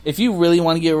If you really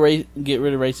want to get rid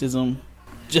of racism,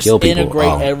 just Kill people.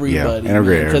 integrate everybody. Yeah,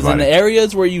 integrate because in the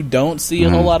areas where you don't see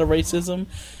a whole lot of racism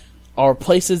are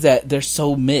places that they're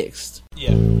so mixed.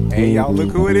 Yeah. Hey, y'all, look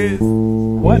who it is.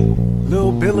 What?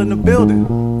 Lil Bill in the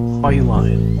building. Why are you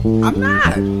lying? I'm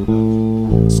not.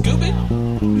 Scooby?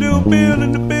 Lil Bill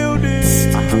in the building.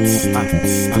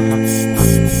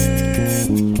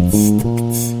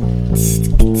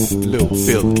 Lil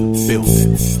Bill in the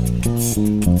building.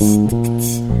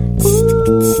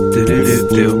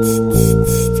 Do-do-do-do.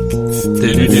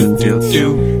 Do-do-do-do-do.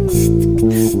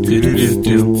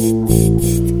 Do-do-do-do.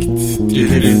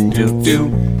 Do-do-do-do-do.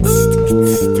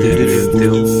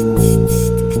 Do-do-do-do.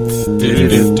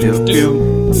 Do-do-do-do-do.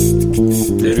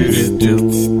 Do-do-do-do.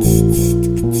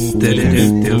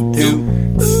 Do-do-do-do-do.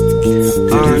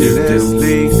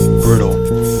 Honestly, brutal.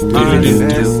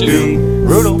 Honestly,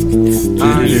 brutal.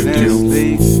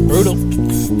 Honestly, Brutal.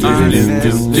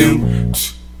 honestly.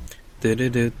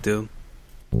 Do-do-do-do.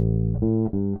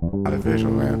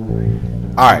 Artificial,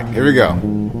 man. All right, here we go.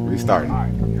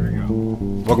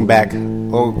 Restarting. Welcome back.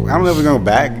 Oh, I don't know if we're going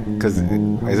back because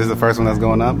is this the first one that's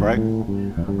going up, right?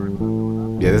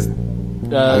 Yeah, this.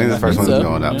 I think the first one's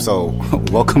going up. Yeah. So,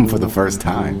 welcome for the first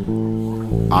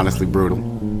time. Honestly Brutal.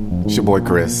 It's your boy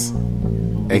Chris,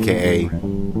 aka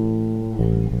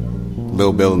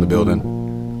Lil Bill in the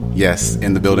building. Yes,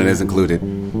 in the building is included.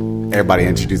 Everybody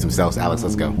introduce themselves. Alex,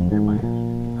 let's go.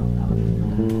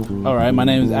 All right, my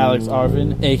name is Alex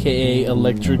Arvin, a.k.a.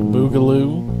 Electric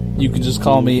Boogaloo. You can just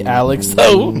call me Alex,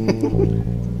 though.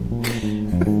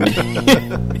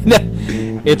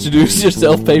 Introduce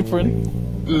yourself, Papron.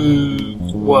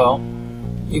 Well,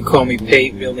 you call me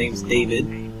Pate. Real name's David.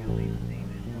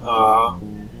 I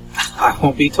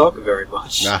won't be talking very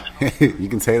much. Nah, you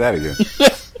can say that again.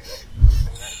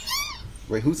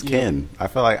 Wait, who's Ken? I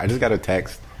feel like I just got a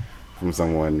text from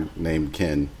someone named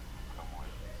Ken.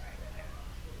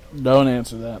 Don't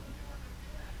answer that.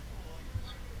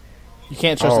 You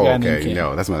can't trust a guy named Ken.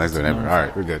 No, that's my next door neighbor. All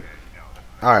right, we're good.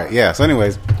 All right, yeah. So,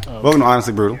 anyways, welcome to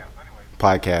Honestly Brutal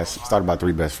podcast. Started by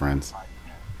three best friends,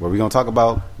 where we're gonna talk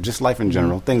about just life in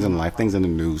general, things in life, things in the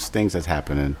news, things that's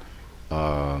happening,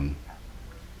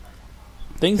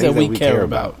 Things that we care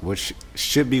about. which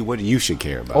should be what you should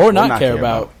care about, Or not care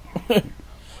about.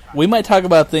 We might talk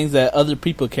about things that other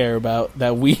people care about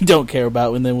that we don't care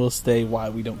about, and then we'll say why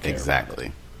we don't care.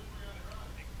 Exactly.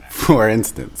 For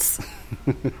instance,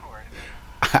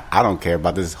 I don't care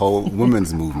about this whole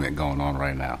women's movement going on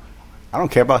right now. I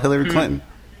don't care about Hillary Clinton.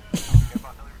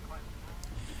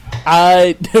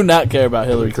 I do not care about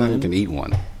Hillary Clinton Clinton. can eat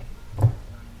one.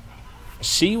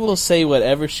 She will say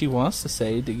whatever she wants to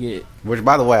say to get. Which,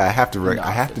 by the way, I have to.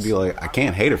 I have to be like, I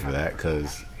can't hate her for that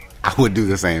because I would do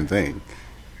the same thing.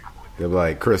 They'll be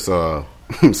like, Chris, so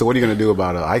what are you going to do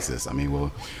about ISIS? I mean, well,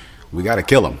 we got to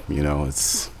kill them. You know,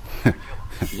 it's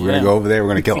we're going to go over there. We're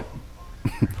going to kill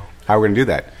them. How are we going to do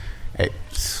that? Hey,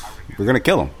 we're going to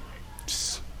kill them.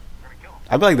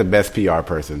 I'd be like the best PR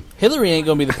person. Hillary ain't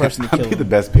going to be the person to kill I'd be him. the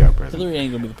best PR person. Hillary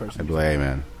ain't going to be the person. I'd be like, hey,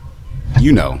 man,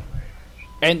 you know.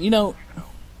 And, you know,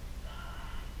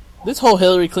 this whole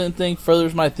Hillary Clinton thing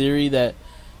furthers my theory that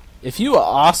if you an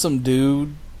awesome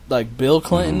dude like Bill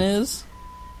Clinton is,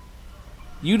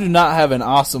 you do not have an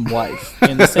awesome wife.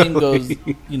 And the same goes,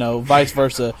 you know, vice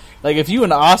versa. Like, if you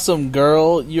an awesome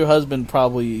girl, your husband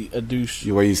probably a douche.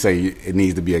 Where you say it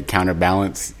needs to be a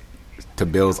counterbalance to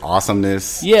Bill's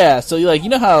awesomeness. Yeah, so you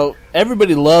know how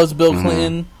everybody loves Bill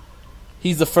Clinton?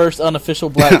 He's the first unofficial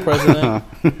black president.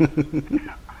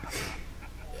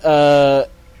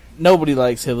 Nobody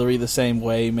likes Hillary the same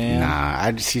way, man.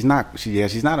 Nah, she's not.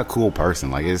 She's not a cool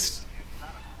person. Like, it's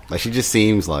like she just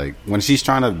seems like when she's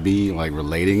trying to be like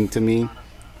relating to me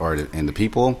and the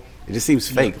people, it just seems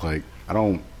fake. Like, how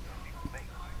am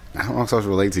I supposed to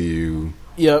relate to you?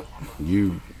 Yep.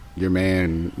 Your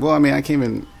man. Well, I mean, I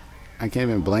can't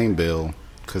even blame Bill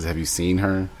because have you seen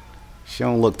her? She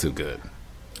don't look too good.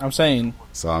 I'm saying.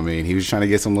 So I mean, he was trying to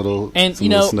get some little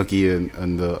snooky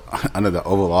in the under the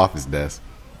Oval Office desk.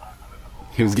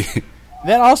 He was getting.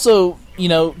 That also, you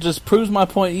know, just proves my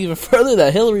point even further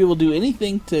that Hillary will do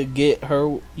anything to get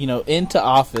her, you know, into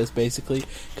office, basically.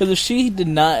 Because if she did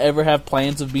not ever have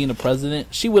plans of being a president,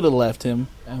 she would have left him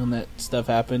when that stuff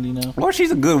happened, you know. Well,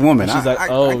 she's a good woman. She's like,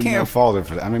 I can't fault her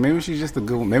for that. I mean, maybe she's just a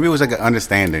good woman. Maybe it was like an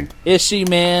understanding. Is she,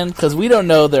 man? Because we don't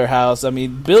know their house. I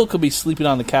mean, Bill could be sleeping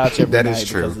on the couch every That night is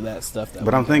true. because of that stuff.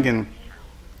 But I'm thinking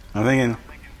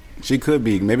she could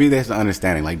be. Maybe there's an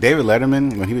understanding. Like David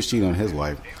Letterman, when he was cheating on his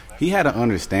wife, he had an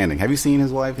understanding. Have you seen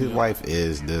his wife? His wife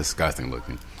is disgusting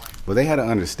looking. But they had an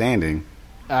understanding.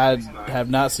 I have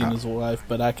not seen his wife,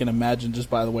 but I can imagine just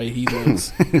by the way he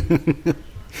looks.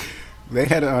 they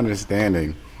had an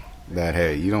understanding that,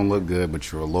 hey, you don't look good,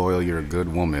 but you're loyal, you're a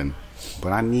good woman,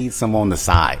 but I need some on the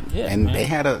side. Yeah, and man.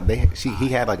 he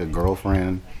had like a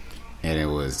girlfriend, and it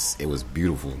was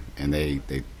beautiful, and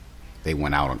they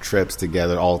went out on trips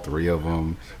together, all three of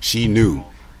them. She knew,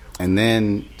 and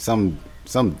then some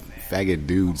faggot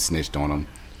dude snitched on him,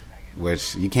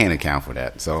 which you can't account for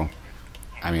that. So,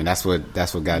 I mean, that's what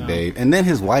got Dave. And then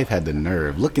his wife had the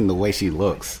nerve, looking the way she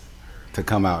looks, to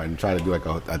come out and try to do like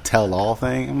a tell-all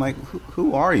thing. I'm like,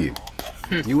 who are you?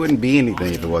 You wouldn't be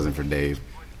anything if it wasn't for Dave.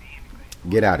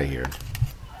 Get out of here.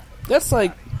 That's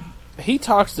like, he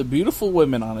talks to beautiful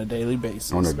women on a daily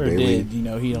basis. On a or daily did, he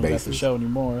don't got the basis. show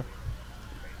anymore.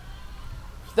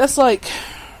 That's like,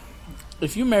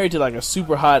 if you're married to like a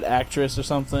super hot actress or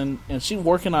something, and she's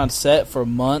working on set for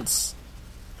months,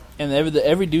 and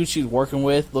every dude she's working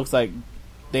with looks like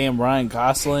damn Ryan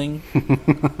Gosling.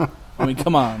 I mean,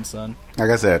 come on, son. Like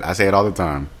I said, I say it all the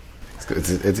time.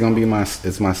 It's gonna be my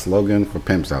slogan for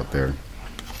pimps out there.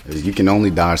 You can only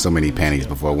dodge so many panties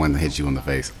before one hits you in the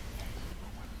face.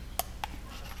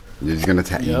 You're just gonna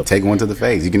you take one to the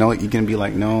face. You can be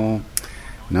like, no,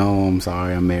 I'm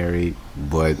sorry, I'm married,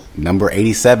 but number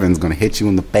 87 is gonna hit you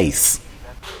in the face.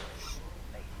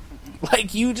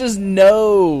 Like, you just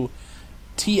know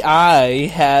T.I.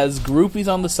 has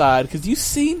groupies on the side because you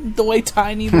see the way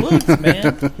Tiny looks,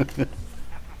 man.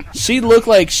 She looked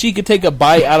like she could take a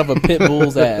bite out of a pit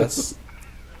bull's ass.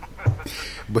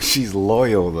 But she's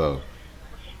loyal, though.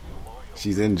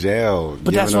 She's in jail.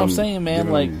 But that's what I'm saying, man.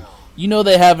 Like, you know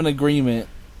they have an agreement.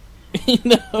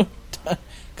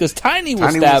 Because Tiny will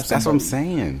stab somebody. That's what I'm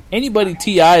saying. Anybody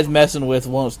T.I. is messing with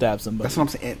won't stab somebody. That's what I'm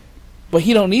saying. But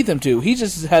he don't need them to. He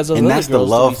just has those and other that's the girls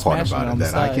love to be part smashing about on it. the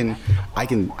That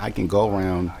side. I can go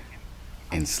around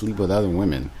and sleep with other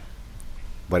women,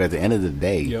 but at the end of the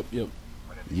day, Yep.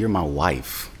 you're my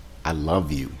wife. I love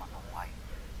you.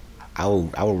 I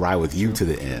will ride with you to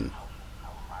the end.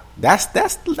 That's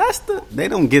the they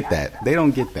don't get that. They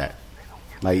don't get that.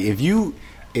 Like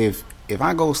if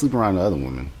I go sleep around the other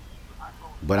women,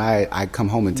 but I come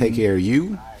home and take care of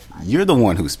you, you're the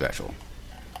one who's special.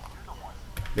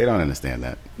 They don't understand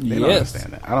that. They don't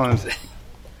understand that.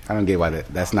 I don't get why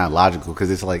that's not logical,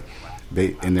 because it's like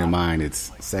they in their mind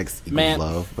it's sex equals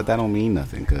love, but that don't mean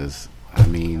nothing, because I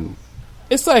mean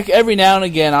it's like every now and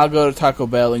again I'll go to Taco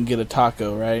Bell and get a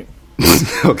taco, right?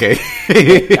 Okay.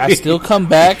 I still come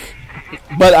back,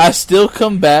 but I still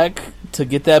come back to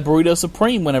get that Burrito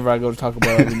Supreme whenever I go to Taco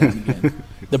Bell every now and again.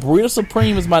 The Burrito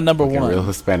Supreme is my number one. Real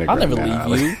Hispanic. I'll right never now.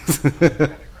 leave you.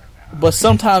 But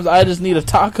sometimes I just need a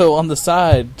taco on the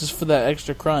side just for that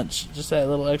extra crunch, just that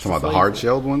little extra. Talking about the flavor.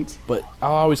 hard-shelled ones? But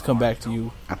I'll always come back to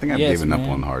you. I think I've given up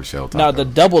on the hard-shelled taco. Now the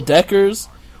double-deckers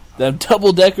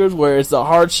where it's the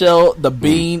hard shell, the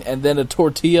bean, and then a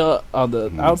tortilla on the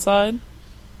outside.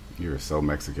 You're so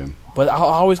Mexican. But I'll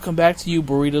always come back to you,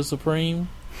 Burrito Supreme.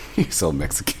 You're so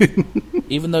Mexican.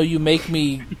 Even though you make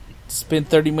me spend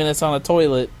 30 minutes on a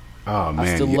toilet, Oh man,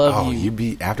 I still love you. You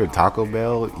be after Taco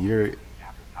Bell, you're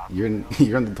in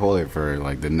the toilet for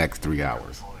like the next 3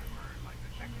 hours.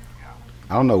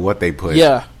 I don't know what they put.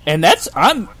 Yeah, and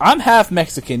I'm half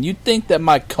Mexican. You'd think that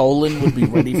my colon would be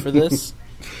ready for this.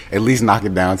 At least knock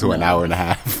it down to an hour and a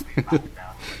half.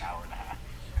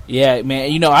 Yeah,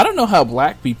 man. I don't know how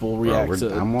black people react Bro, to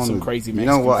some crazy. You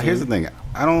know what? Mexican Here's the food. thing.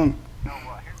 I don't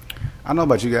know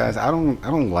about you guys. I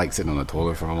don't like sitting on the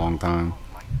toilet for a long time.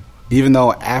 Even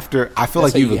though I feel That's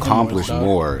like how you've you get accomplished hemorrhoids,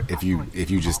 more if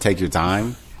you just take your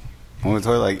time on the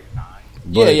toilet. Like,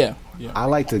 Yeah. I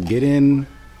like to get in,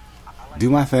 do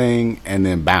my thing, and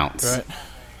then bounce. Right.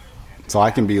 So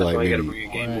I can be like Why you gotta maybe.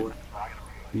 bring your Game Boy?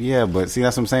 Yeah, but see,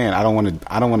 that's what I'm saying. I don't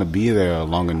want to be there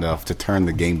long enough to turn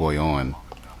the Game Boy on.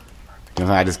 You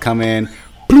know, I just come in,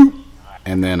 bloop,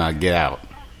 and then I get out.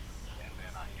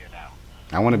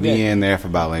 I want to be in there for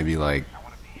about maybe like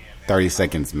 30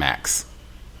 seconds max.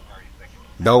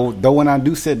 Though when I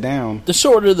do sit down, The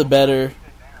shorter, the better.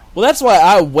 Well, that's why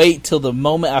I wait till the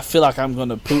moment I feel like I'm going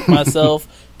to poop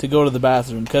myself to go to the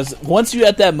bathroom. Because once you're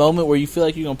at that moment where you feel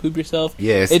like you're going to poop yourself,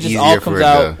 Yeah, it's it just easier all for comes it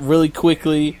out to- really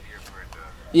quickly.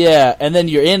 Yeah, and then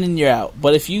you're in and you're out.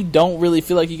 But if you don't really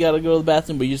feel like you got to go to the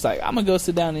bathroom, but you're just like, I'm going to go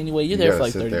sit down anyway, you're You there gotta for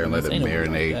like sit 30 there and minutes. let it Ain't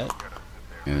nobody marinate. like that.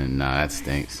 and nah, that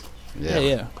stinks.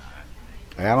 Yeah.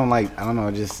 Like, I don't know.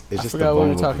 It's just a forgot what we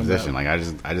were vulnerable talking position. about.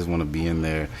 Like I just want to be in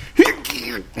there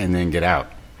and then get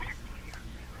out.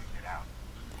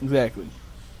 Exactly.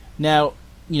 Now,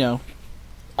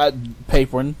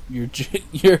 Papern,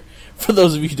 you're for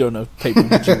those of you who don't know, Papern,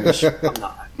 you're Jewish. I'm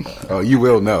not. Oh, you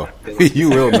will know. You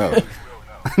will know.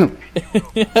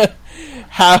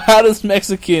 How does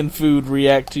Mexican food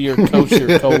react to your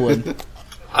kosher colon?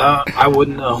 I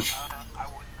wouldn't know.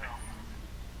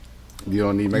 You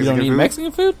don't need You Mexican don't need food?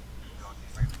 Mexican food?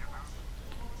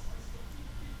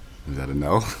 Is that a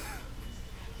no?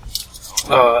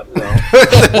 No.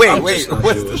 wait.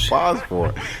 What's the pause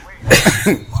for?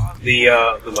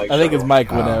 The mic. I think his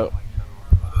mic went Oh. out.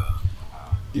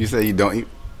 You say you don't eat?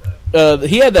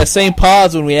 He had that same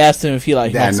pause when we asked him if he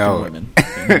liked Yeah, I Mexican know. women.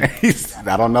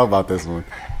 I don't know about this one.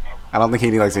 I don't think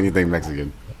he likes anything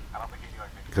Mexican.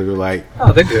 Because we're like,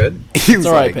 Oh, they're good. he was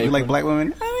all right, like, you Paper. like black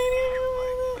women?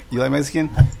 You like Mexican?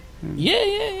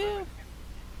 Yeah.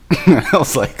 I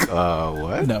was like,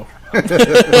 what? No. I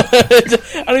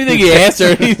don't even think he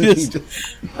answered. He just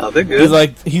Oh, they're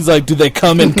good. he's like, do they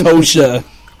come in kosher?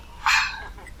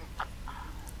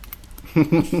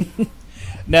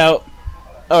 Now,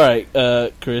 all right,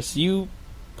 Chris, you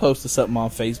posted something on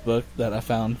Facebook that I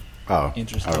found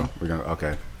interesting. Oh, we're gonna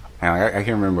okay. Hang on, I can't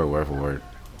remember word for word.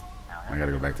 I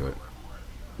gotta go back to it.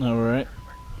 All right.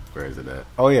 Where is it at?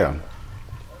 Oh yeah,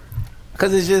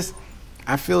 because it's just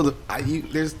I feel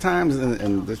there's times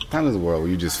in there's times in the world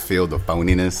where you just feel the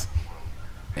phoniness,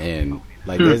 and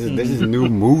like there's this new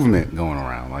movement going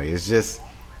around. Like it's just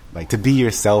like to be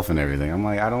yourself and everything. I'm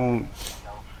like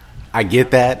I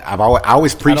get that. I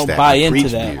always preach don't that. buy I into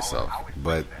preach that. be yourself,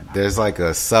 but there's like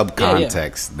a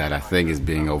subcontext that I think is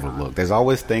being overlooked. There's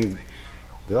always things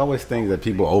that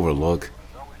people overlook,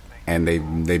 and they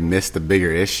miss the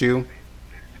bigger issue.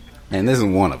 And this is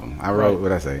one of them. I wrote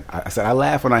what I say. I said I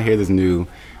laugh when I hear this new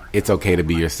 "It's okay to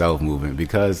be yourself" movement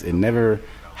because it never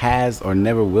has or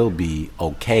never will be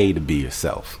okay to be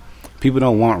yourself. People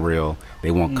don't want real;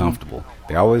 they want comfortable.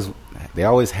 They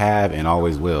always have and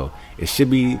always will. It should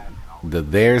be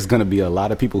there's going to be a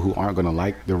lot of people who aren't going to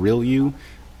like the real you,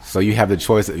 so you have the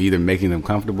choice of either making them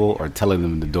comfortable or telling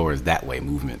them the door is that way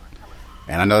movement.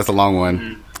 And I know it's a long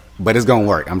one, but it's going to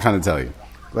work. I'm trying to tell you.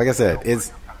 Like I said,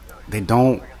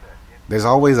 there's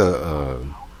always a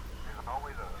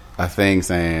thing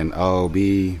saying, "Oh,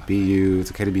 be you. It's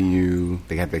okay to be you."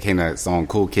 They came to that song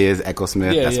 "Cool Kids," Echo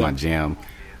Smith. Yeah, That's yeah. my jam.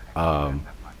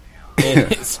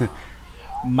 It's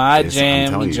my I'm jam.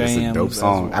 telling you, it's a dope That's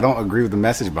song. what- I don't agree with the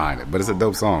message behind it, but it's a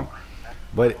dope song.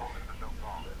 But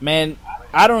Man,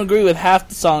 I don't agree with half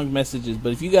the song messages,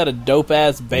 but if you got a dope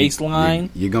ass bass line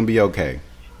you're gonna be okay.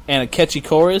 and a catchy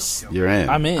chorus, You're in.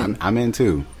 I'm in. I'm in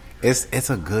too. It's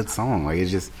a good song. Like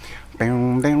it's just.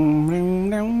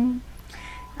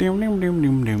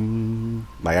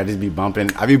 Like I just be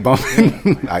bumping. I be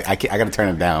bumping. I gotta turn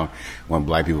it down when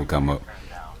black people come up.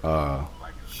 But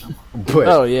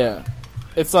oh yeah,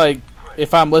 it's like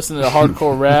if I'm listening to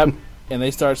hardcore rap and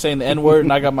they start saying the N word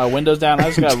and I got my windows down,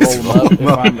 I just gotta roll them up if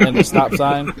I'm in the stop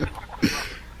sign.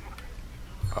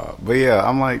 but yeah,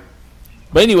 I'm like.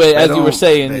 But anyway, as you were don't-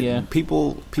 saying, they- yeah,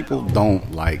 people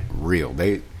don't like real.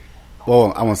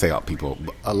 Well, I won't say all people,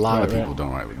 but a lot of Right, people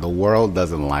don't like. The world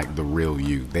doesn't like the real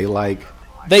you. They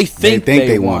think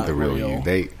they want the real you.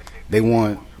 They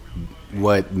want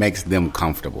what makes them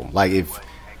comfortable. Like if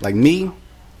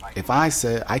I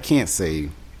said I can't say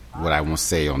what I want to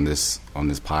say on this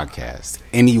podcast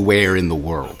anywhere in the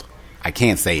world. I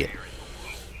can't say it.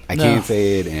 I No. can't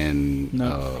say it in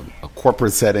a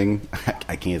corporate setting.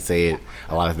 I can't say it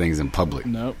a lot of things in public.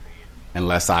 nope.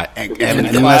 Unless In the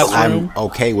unless classroom. I'm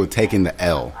okay with taking the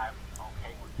L.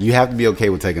 You have to be okay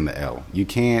with taking the L. You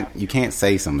can't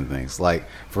say some of the things. Like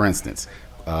for instance,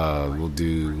 we'll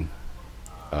do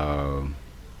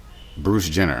Bruce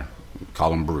Jenner.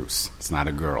 Call him Bruce. It's not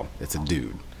a girl. It's a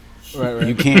dude. Right.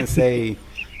 You can't say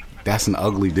that's an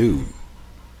ugly dude,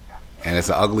 and it's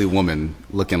an ugly woman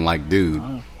looking like dude.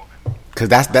 Because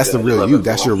that's the real you.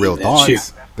 That's your real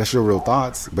thoughts. That's your real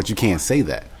thoughts. But you can't say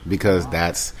that because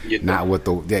that's not what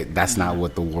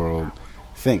the world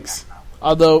thinks.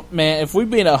 Although, man, if we're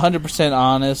being 100%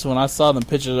 honest, when I saw them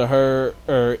pictures of her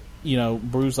or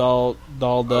Bruce all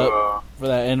dolled up for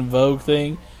that En Vogue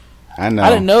thing, I know. I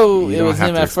didn't know You it don't was have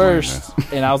him to at explain first,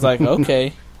 this. and I was like,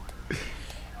 okay.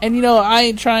 And I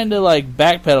ain't trying to like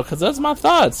backpedal because that's my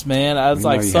thoughts, man. I was You know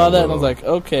like you saw have that and I was little- like,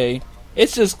 okay,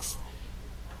 it's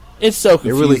so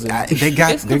They really confusing. they're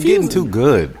getting confusing. too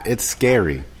good. It's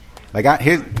scary. Like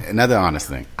here's another honest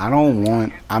thing.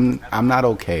 I'm not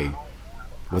okay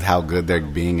with how good they're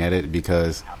being at it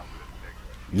because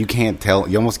you can't tell.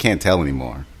 You almost can't tell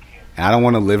anymore. And I don't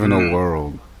want to live in a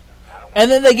world. And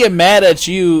then they get mad at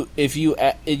you if you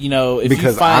if you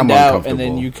Because find I'm out and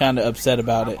then uncomfortable. you're kind of upset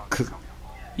about it. 'Cause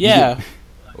Yeah.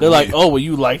 They're like, oh, well,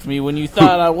 you liked me when you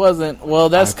thought I wasn't. Well,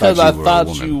 that's because I you were a thought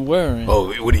woman. you weren't.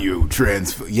 Oh, what are you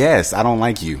trans? Yes, I don't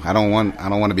like you. I don't want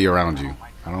to be around you.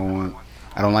 I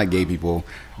don't like gay people.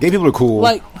 Gay people are cool,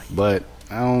 Like- but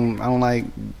I don't like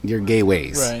your gay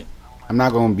ways. Right. I'm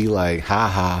not gonna be like, ha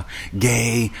ha,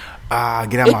 gay. Get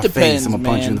out of my face. I'm gonna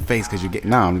punch you in the face because you're gay.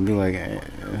 No, I'm gonna be like,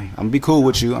 I'm gonna be cool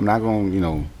with you. I'm not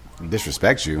gonna,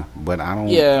 disrespect you. But I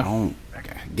don't.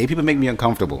 Gay people make me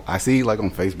uncomfortable. I see like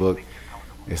on Facebook,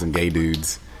 there's some gay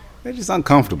dudes. They're just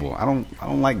uncomfortable. I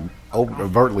don't like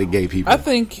overtly gay people. I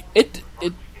think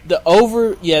the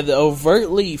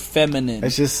overtly feminine.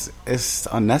 It's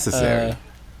unnecessary.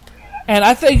 And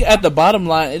I think at the bottom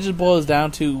line, it just boils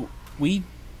down to we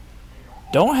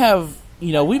don't have,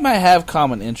 we might have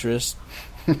common interests.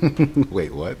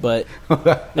 Wait, what? But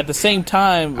at the same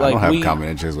time, like I don't have common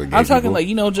interests with gay I'm talking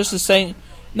people. like, just the same.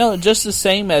 No, just the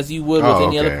same as you would with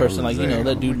any other person. Like,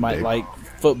 that dude might like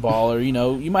football, or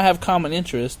you might have common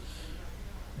interests.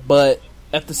 But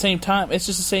at the same time, it's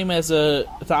just the same as the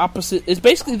opposite. It's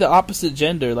basically the opposite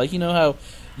gender. Like, how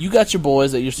you got your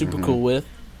boys that you're super cool with.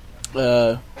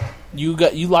 You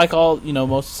like all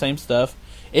most of the same stuff.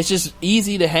 It's just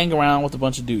easy to hang around with a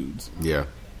bunch of dudes. Yeah.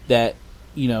 That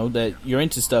that you're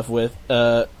into stuff with.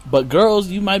 But girls,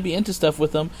 you might be into stuff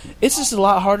with them. It's just a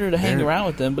lot harder to hang around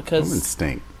with them because women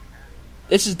stink.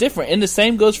 It's just different, and the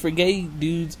same goes for gay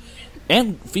dudes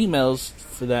and females.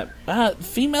 For that,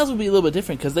 females would be a little bit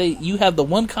different because you have the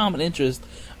one common interest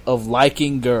of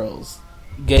liking girls,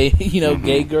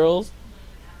 gay girls.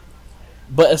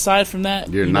 But aside from that,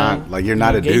 you're not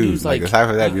a dude. Like aside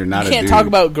from that, you're not a dude. You can't talk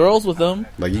about girls with them.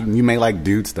 Like you may like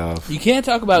dude stuff. You can't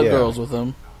talk about girls with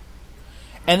them.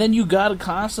 And then you gotta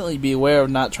constantly be aware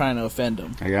of not trying to offend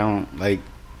them. Like, I don't like.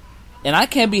 And I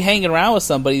can't be hanging around with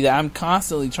somebody that I'm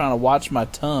constantly trying to watch my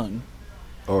tongue.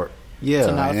 To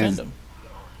not offend them.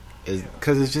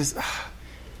 Because it's just,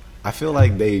 I feel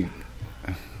like they.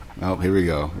 Oh, here we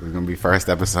go. It's gonna be first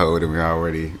episode, and we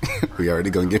already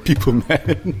gonna get people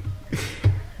mad.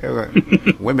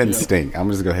 Women stink. I'm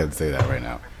just gonna go ahead and say that right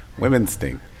now. Women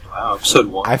stink. Wow, episode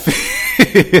 1.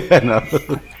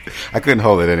 I couldn't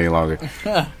hold it any longer.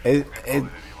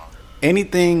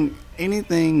 Anything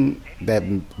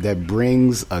that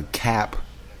brings a cap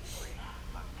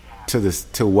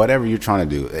to whatever you're trying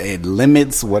to do, it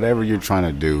limits whatever you're trying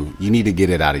to do. You need to get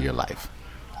it out of your life,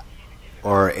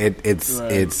 or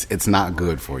it's not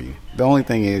good for you. The only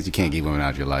thing is you can't get women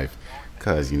out of your life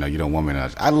because you don't want women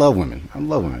out. I love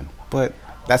women, but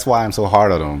that's why I'm so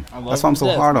hard on them. That's why I'm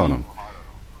so hard on them,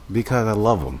 because I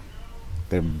love them.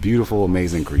 They're beautiful,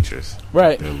 amazing creatures.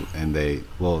 Right. They're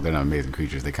not amazing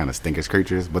creatures. They're kind of stinkish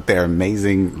creatures, but they're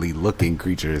amazingly looking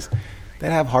creatures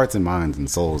that have hearts and minds and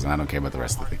souls, and I don't care about the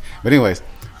rest of the thing. But anyways,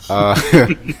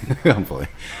 I'm pulling.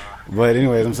 But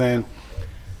anyways, I'm saying,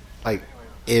 like,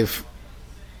 if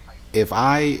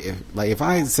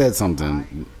I said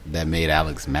something that made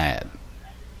Alex mad,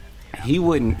 he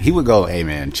would go, "Hey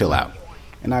man, chill out,"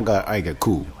 and I go,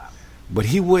 "Cool," but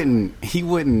he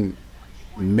wouldn't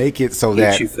make it so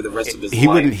that you for the rest of his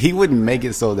life. He wouldn't make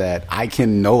it so that I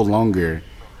can no longer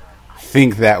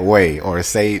think that way or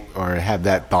say or have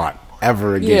that thought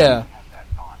ever again. Yeah.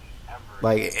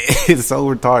 Like, it's so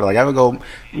retarded. Like, I would go,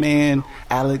 "Man,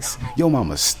 Alex, your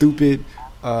mama's stupid,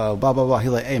 blah blah blah." He's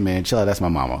like, "Hey man, chill out, that's my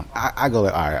mama." I go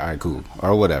like, all right, cool,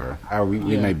 or whatever.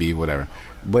 We may be whatever,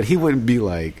 but he wouldn't be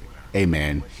like, "Hey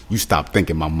man, you stop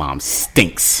thinking my mom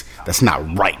stinks. That's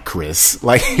not right, Chris."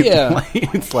 Like,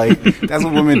 it's like that's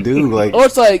what women do. Like, or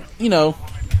it's like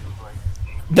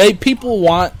people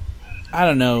want. I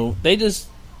don't know. They just.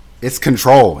 It's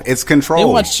control. It's control. They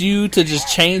want you to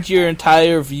just change your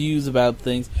entire views about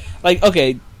things. Like,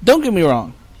 okay, don't get me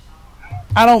wrong.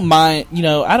 I don't mind.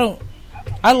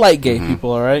 I like gay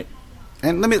people. All right.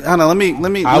 And let me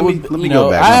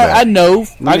go back. I know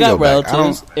I got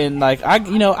relatives, and like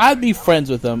I'd be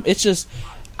friends with them. It's just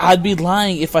I'd be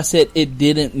lying if I said it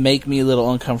didn't make me a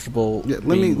little uncomfortable. Yeah,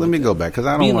 let me go back because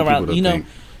I don't want people to think.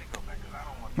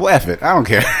 Well, F it. I don't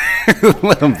care.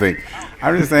 Let them think.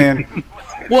 I'm just saying.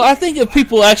 Well, I think if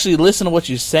people actually listen to what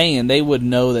you're saying, they would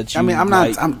know that you. I mean, I'm not.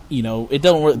 It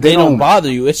don't. They don't bother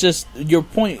you. It's just your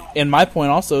point, and my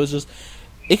point also is just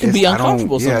it can be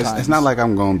uncomfortable sometimes. It's not like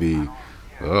I'm going to be.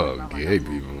 Oh, gay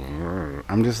people.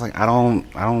 I'm just like I don't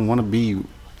want to be.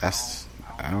 I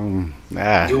don't.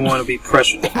 You want to be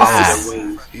pressured the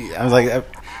opposite way. I was like,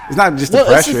 it's not just the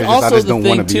pressure. It's just I just don't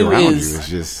want to be around you. It's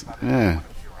just.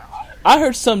 I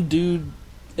heard some dude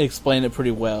explain it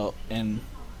pretty well, and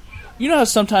you know how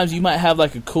sometimes you might have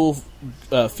like a cool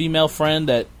female friend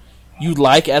that you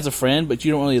like as a friend, but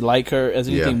you don't really like her as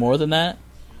anything more than that.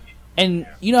 And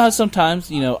you know how sometimes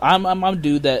I'm a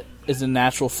dude that is a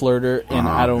natural flirter, and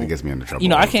I don't. It gets me into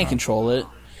trouble. I can't control it,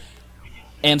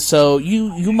 and so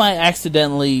you might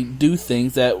accidentally do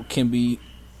things that can be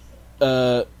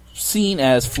seen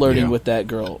as flirting with that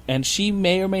girl, and she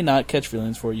may or may not catch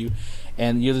feelings for you.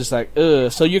 and you're just like,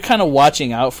 ugh. So you're kind of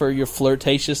watching out for your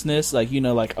flirtatiousness, like,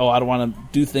 like, oh, I don't want to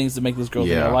do things to make this girl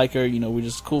think I like her. We're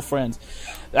just cool friends.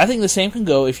 I think the same can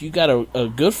go if you got a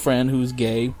good friend who's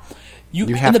gay. You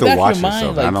have in the to back watch of your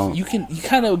mind, yourself. Like you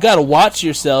kind of got to watch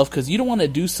yourself because you don't want to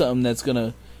do something that's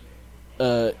gonna,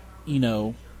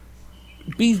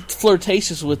 be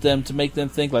flirtatious with them to make them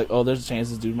think like, oh, there's a chance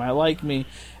this dude might like me,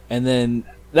 and then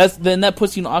that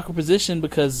puts you in an awkward position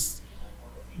because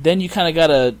then you kind of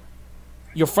gotta,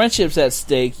 your friendship's at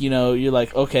stake. You're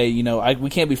like, okay, we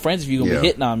can't be friends if you're gonna be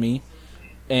hitting on me,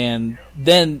 and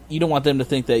then you don't want them to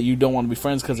think that you don't want to be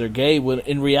friends because they're gay. When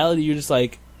in reality, you're just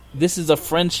like, this is a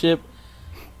friendship.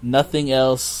 Nothing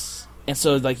else, and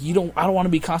so like I don't want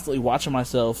to be constantly watching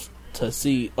myself to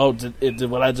see. Oh, did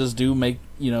what I just do make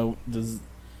does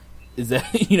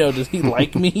he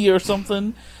like me or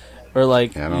something, or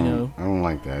like I don't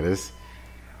like that. It's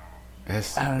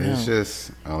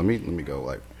just let me go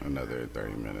like another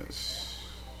 30 minutes.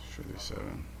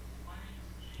 37.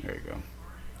 There you go.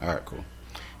 All right, cool.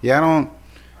 Yeah, I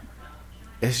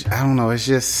don't know. It's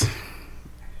just.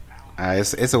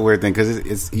 It's a weird thing because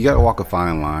it's you got to walk a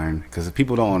fine line because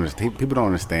people don't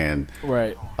understand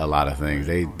right a lot of things.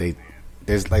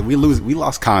 There's like we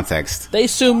lost context. They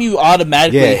assume you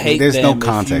automatically hate there's them. No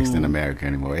context in America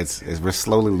anymore. It's we're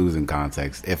slowly losing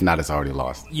context. If not, it's already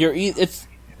lost. It's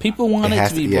people want it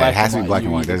to be black and white. Yeah, it has to be black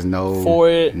and white. There's no for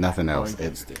it, nothing else.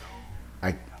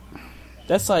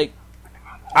 That's like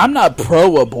I'm not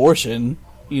pro-abortion.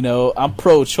 I'm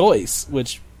pro-choice,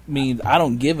 which means I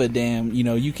don't give a damn.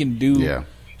 You can do. Yeah.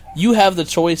 You have the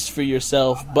choice for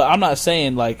yourself, but I'm not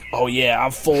saying like, oh yeah,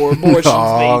 I'm for abortions,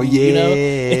 oh baby. Yeah.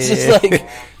 It's just like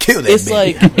kill that. It's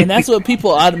baby. Like, and that's what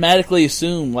people automatically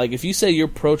assume. Like, if you say you're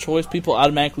pro-choice, people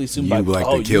automatically assume you like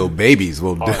to kill babies.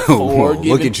 Well,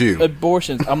 look at you.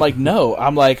 Abortions. I'm like, no.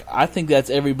 I'm like, I think that's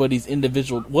everybody's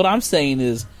individual. What I'm saying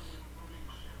is,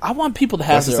 I want people to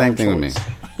have that's their the same own thing choice.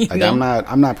 with me. Like,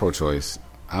 I'm not pro-choice.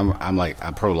 I'm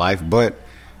pro-life, but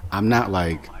I'm not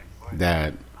like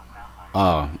that.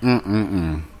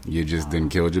 You just didn't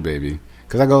kill your baby.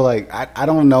 Because I go like I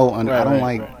don't know. I don't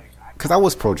like because I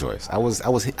was pro-choice. I was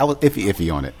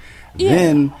iffy on it. Yeah.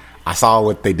 Then I saw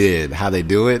what they did, how they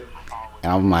do it,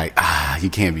 and I'm like, you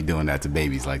can't be doing that to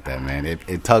babies like that, man.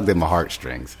 It tugged at my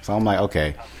heartstrings. So I'm like,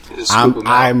 okay,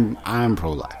 I'm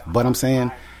pro-life, but I'm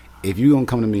saying, if you're going to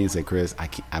come to me and say, Chris, I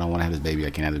don't want to have this baby, I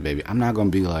can't have this baby, I'm not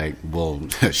going to be like, well,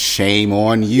 shame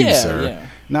on you, sir. Yeah.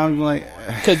 No, I'm like,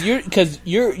 because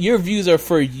your views are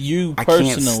for you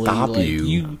personally. I can't stop like,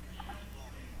 you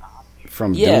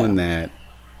from doing that.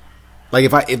 Like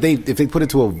if they put it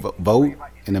to a vote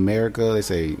in America, they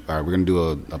say, all right, we're going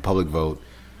to do a public vote,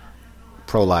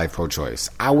 pro-life, pro-choice.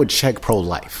 I would check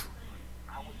pro-life,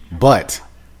 but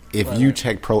if you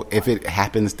check if it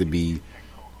happens to be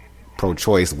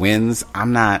pro-choice wins,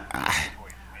 I'm like,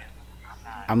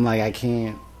 I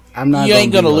can't. I'm not. You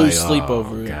ain't gonna lose sleep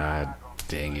over it. God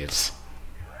dang it.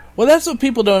 Well, that's what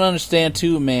people don't understand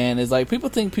too, man. Is like people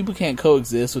think people can't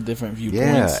coexist with different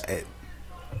viewpoints. Yeah.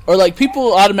 Or like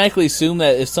people automatically assume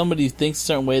that if somebody thinks a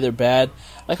certain way, they're bad.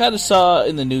 Like I just saw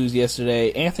in the news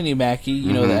yesterday, Anthony Mackie,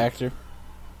 you know the actor.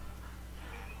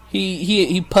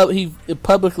 He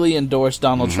publicly endorsed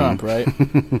Donald Trump, right?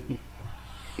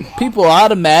 People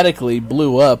automatically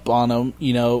blew up on him.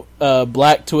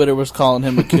 Black Twitter was calling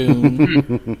him a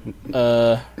coon.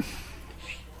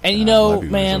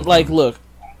 And man, like, look,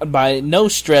 by no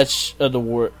stretch of the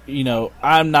word,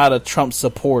 I'm not a Trump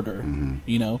supporter.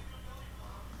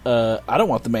 I don't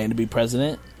want the man to be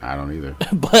president. I don't either.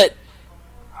 But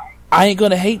I ain't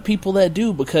gonna hate people that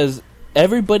do, because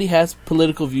everybody has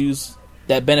political views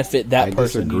that benefit that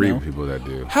person. I disagree with people that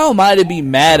do. How am I to be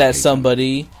mad at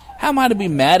somebody? How am I to be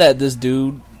mad at this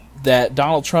dude that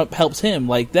Donald Trump helps him?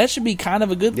 Like, that should be kind of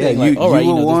a good thing. Like, all right,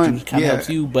 this dude kind of helps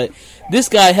you, but this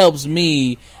guy helps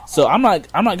me, so I'm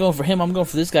not going for him. I'm going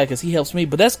for this guy because he helps me.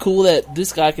 But that's cool that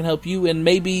this guy can help you, and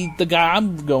maybe the guy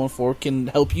I'm going for can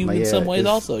help you in some ways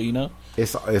also.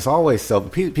 It's always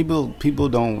selfish. People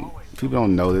don't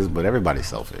know this, but everybody's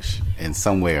selfish in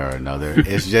some way or another.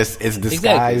 It's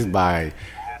disguised by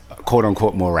quote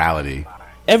unquote morality.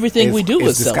 Everything we do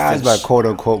is disguised selfish. by quote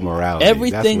unquote morality.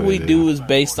 Everything we do is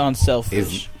based on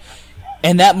selfish,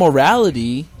 and that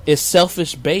morality is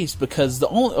selfish based because the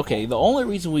only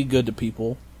reason we good to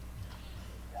people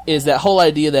is that whole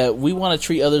idea that we want to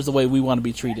treat others the way we want to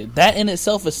be treated. That in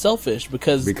itself is selfish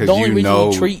because the only reason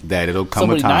we treat that it'll come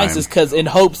somebody a time, nice is because in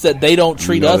hopes that they don't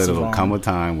treat us wrong. It'll come a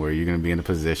time where you're going to be in a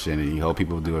position and you hope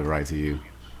people do it right to you.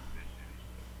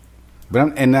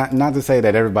 But not to say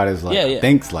that everybody's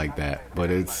thinks like that, but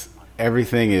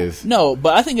everything is No,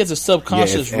 but I think it's a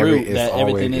subconscious root that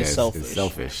everything is it's selfish. It's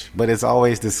selfish, but it's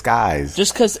always disguised.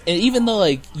 Just because, even though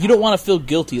like you don't want to feel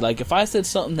guilty, like if I said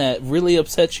something that really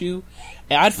upsets you,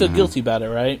 and I'd feel guilty about it,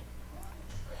 right?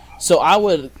 So I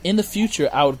would, in the future,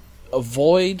 I would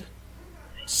avoid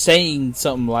saying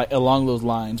something like along those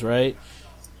lines, right?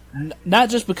 Not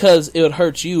just because it would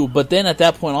hurt you, but then at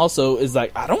that point also is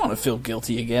like, I don't want to feel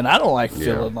guilty again. I don't like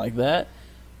feeling like that.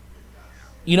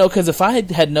 You know, because if I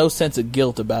had no sense of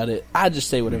guilt about it, I'd just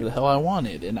say whatever the hell I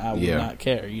wanted, and I would not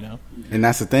care, you know? And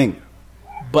that's the thing.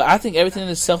 But I think everything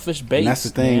is selfish based. And that's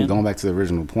the thing, man. going back to the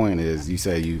original point, is you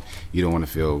say you don't want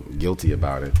to feel guilty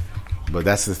about it. But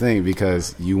that's the thing,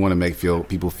 because you want to make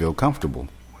people feel comfortable.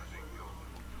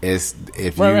 It's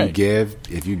if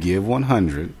you give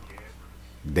 100,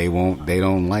 they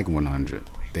don't like 100.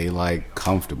 They like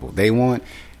comfortable. They're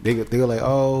like,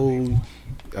 oh,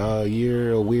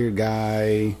 you're a weird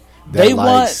guy. They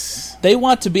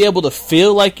want to be able to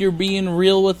feel like you're being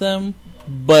real with them,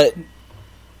 but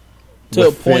to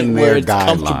a point where it's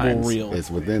comfortable real. It's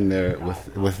within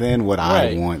within what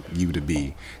I want you to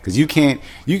be. Because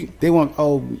they want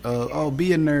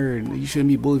be a nerd. You shouldn't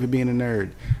be bullied for being a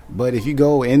nerd. But if you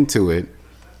go into it,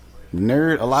 a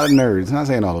lot of nerds, I'm not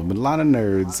saying all of them, but a lot of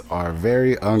nerds are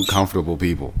very uncomfortable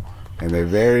people, and they're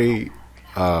very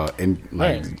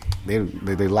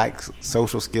they lack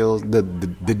social skills. The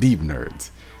deep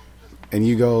nerds, and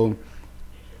you go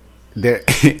there,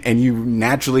 and you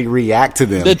naturally react to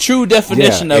them. The true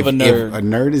definition of a nerd. If a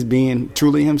nerd is being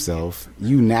truly himself,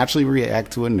 you naturally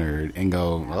react to a nerd and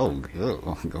go,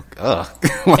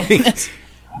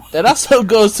 That also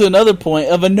goes to another point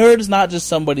of a nerd is not just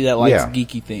somebody that likes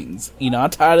geeky things. You know, I'm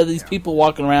tired of these people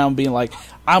walking around being like,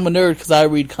 I'm a nerd because I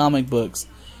read comic books.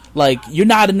 Like, you're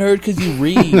not a nerd because you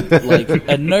read. Like,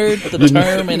 a nerd, the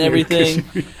term and everything,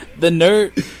 the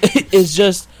nerd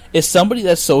is somebody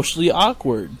that's socially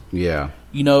awkward. Yeah.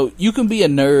 You know, you can be a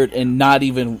nerd and not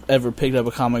even ever pick up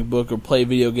a comic book or play a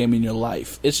video game in your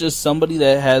life. It's just somebody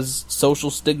that has social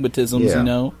stigmatisms, you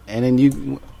know? And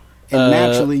then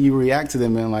naturally you react to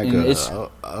them in like get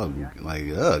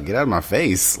out of my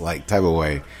face, like type of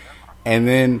way. And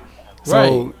then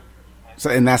so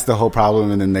and that's the whole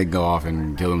problem, and then they go off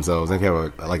and kill themselves. They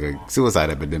have a suicide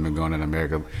epidemic going in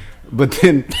America. But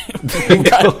then they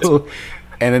go,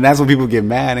 and then that's when people get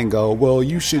mad and go, well,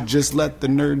 you should just let the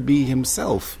nerd be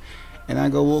himself. And I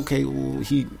go, well, okay, well,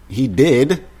 he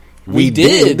did. We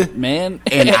did, man.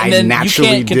 And I naturally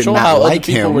you can't control did not how like other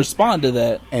people him. respond to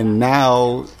that. And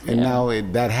now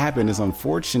that happened. It's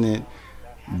unfortunate.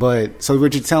 But so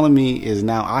what you're telling me is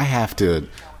now I have to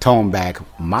tone back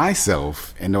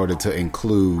myself in order to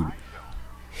include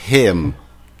him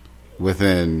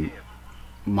within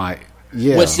my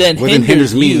which then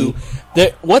hinders me.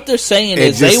 What they're saying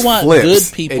is they want good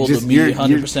people to be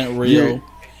 100% real.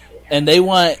 And they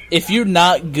want, if you're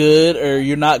not good or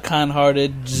you're not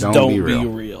kind-hearted, just don't be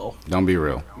real. Don't be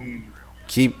real.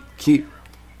 Keep.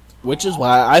 Which is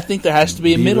why I think there has to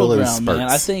be a middle ground, man.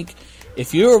 I think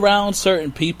if you're around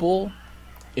certain people,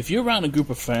 if you're around a group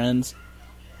of friends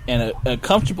and a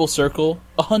comfortable circle,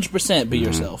 100% be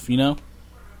yourself, you know?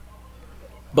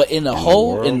 But in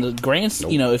the grand,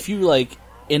 you know, if you like,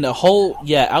 in the whole,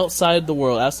 outside the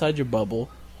world, outside your bubble,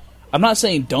 I'm not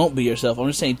saying don't be yourself. I'm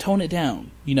just saying tone it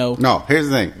down. You know. No, here's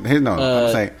the thing.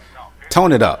 I'm saying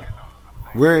tone it up.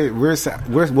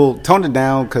 We'll tone it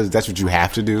down because that's what you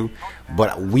have to do.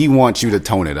 But we want you to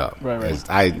tone it up. Right.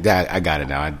 I got it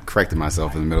now. I corrected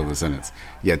myself in the middle of the sentence.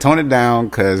 Yeah, tone it down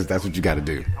because that's what you got to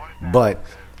do. But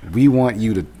we want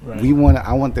you to. Right.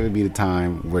 I want there to be the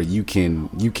time where you can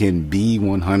be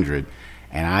 100,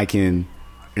 and I can,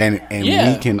 and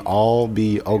we can all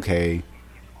be okay.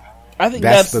 I think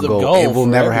that's the goal. It will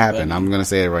never happen. I'm going to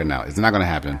say it right now. It's not going to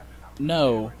happen.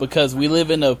 No, because we live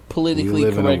in a politically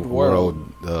correct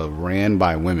world. Ran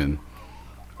by women.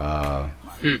 Ran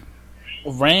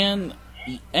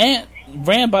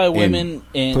by women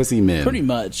and pussy men. Pretty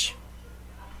much.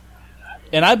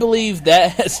 And I believe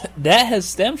that has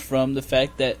stemmed from the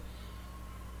fact that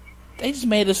they just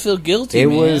made us feel guilty.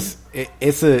 Here's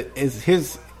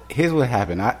what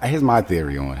happened. Here's my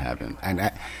theory on what happened.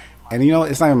 And you know,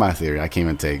 it's not even my theory. I can't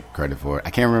even take credit for it. I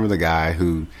can't remember the guy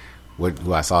who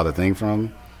I saw the thing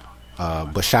from.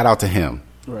 But shout out to him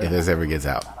if this ever gets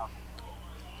out.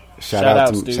 Shout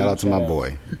out to my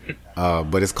boy.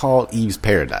 But it's called Eve's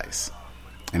Paradise,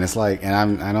 and it's like, and I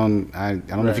don't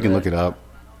know if you can look it up.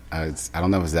 I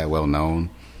don't know if it's that well known.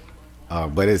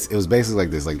 But it was basically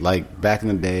like this, like back in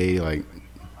the day, like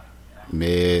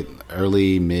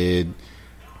early mid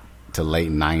to late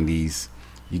 90s.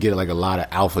 You get like a lot of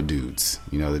alpha dudes,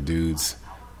 you know, the dudes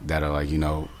that are like, you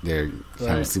know, they're kind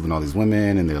Right. of sleeping with all these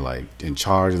women and they're like in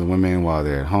charge of the women while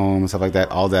they're at home and stuff like that.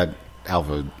 All that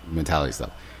alpha mentality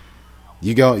stuff.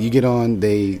 You get on.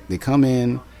 They come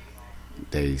in,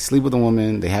 they sleep with a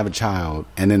woman, they have a child,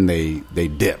 and then they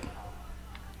dip.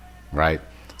 Right.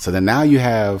 So then now you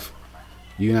have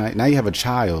a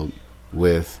child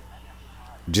with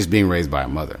just being raised by a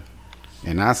mother.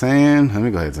 And not saying, let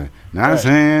me go ahead and say, not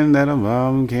saying that a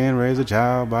mom can't raise a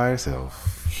child by herself.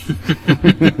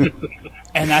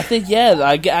 And I think,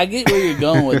 I get where you're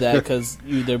going with that, because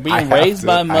they're being raised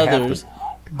by mothers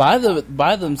by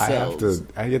themselves.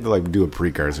 I have to like do a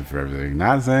precursor for everything.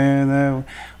 Not saying that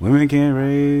women can't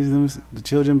raise the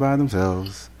children by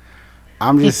themselves.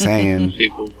 I'm just saying,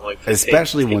 People like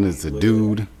especially when it's a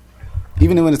dude,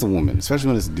 even when it's a woman, especially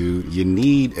when it's a dude, you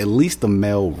need at least a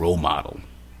male role model.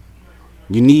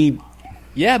 You need.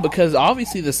 Yeah, because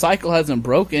obviously the cycle hasn't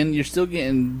broken. You're still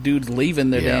getting dudes leaving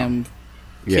their damn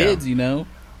kids, you know?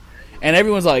 And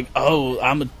everyone's like, "Oh,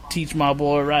 I'm gonna teach my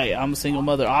boy right. I'm a single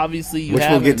mother." Obviously, you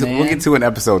haven't, man. We'll get to in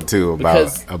episode 2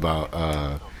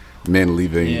 about men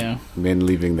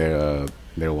leaving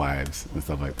their wives and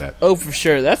stuff like that. Oh, for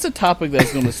sure. That's a topic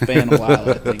that's going to span a while.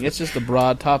 I think it's just a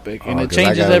broad topic, and it 'cause I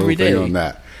changes got a every little thing day. on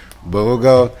that. But we'll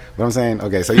go. But I'm saying,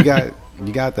 okay, so you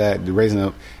got that raising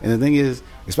up, and the thing is,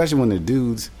 especially when they're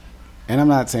dudes, and I'm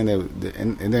not saying that,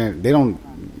 and they don't,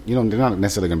 you know, they're not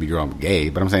necessarily going to be growing up gay,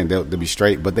 but I'm saying they'll be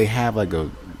straight, but they have like the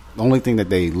only thing that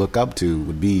they look up to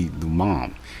would be the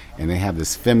mom, and they have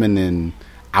this feminine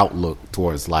outlook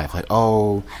towards life, like,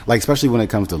 oh, like especially when it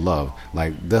comes to love,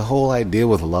 like the whole idea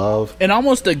with love, And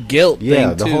almost a guilt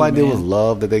thing, the too, whole idea man. with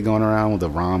love that they're going around with the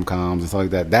rom-coms and stuff like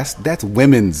that, that's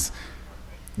women's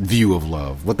view of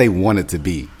love, what they want it to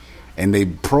be, and they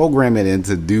program it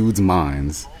into dudes'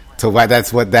 minds to why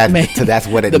that's what it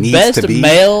needs to be.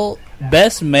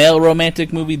 Best male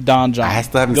romantic movie, Don John. I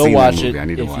still haven't Go seen watch that movie. it I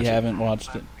need to if watch you it. haven't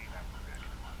watched it.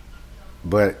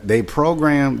 But they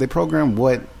program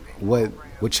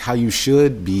how you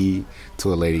should be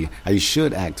to a lady, how you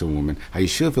should act to a woman, how you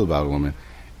should feel about a woman,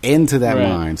 into that Right.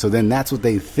 mind. So then that's what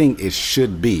they think it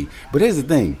should be. But here's the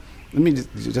thing. Let me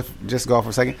just go off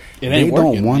for a second. It ain't They don't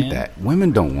working, want man. that.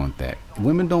 Women don't want that.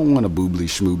 Women don't want a boobly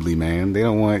schmoobly man. They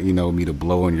don't want, you know, me to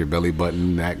blow on your belly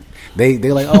button.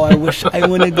 They're like, oh, I wish I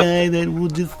want a guy that will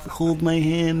just hold my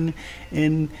hand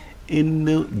and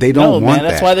they don't want man,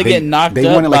 that's that. why they get knocked they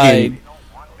up want it by in-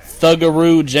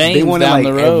 Thuggaroo James they want it down like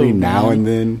the road. every now man. and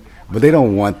then, but they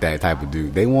don't want that type of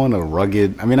dude. They want a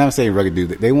rugged. I mean, I'm saying rugged dude.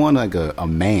 They want like a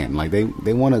man. Like they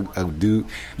want a dude.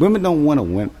 Women don't want to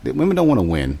win. Women don't want to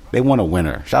win. They want a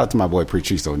winner. Shout out to my boy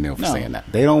Patrice O'Neal for saying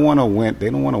that. They don't want to win. They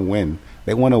don't want to win.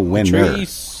 They want a winner.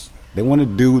 Patrice. They want a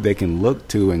dude they can look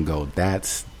to and go,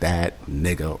 "That's that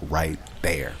nigga right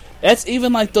there." That's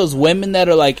even like those women that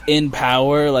are like in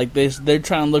power. Like they're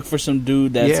trying to look for some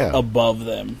dude that's above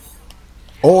them.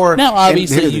 Or Now,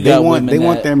 obviously, you got women they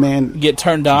want that their man get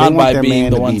turned they on want by their being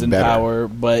man the to ones be in better power,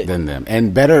 but than them,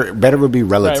 and better would be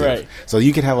relative. Right. So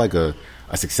you could have like a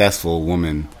successful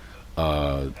woman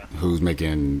who's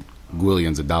making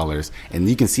billions of dollars, and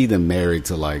you can see them married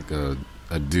to like a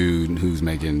dude who's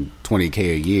making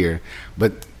 $20K a year,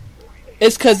 but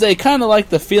it's because they kind of like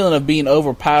the feeling of being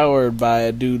overpowered by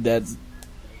a dude that's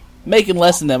making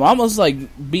less than them, almost like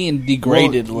being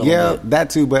degraded a little bit. that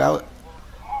too. But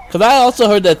Because I also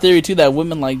heard that theory too, that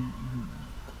women like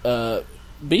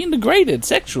being degraded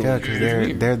sexually. because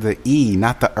they're the E,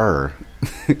 not the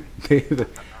They're the-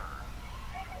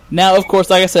 Now, of course,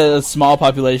 like I said, a small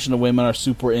population of women are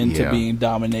super into Yeah. being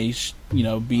domination,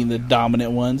 being the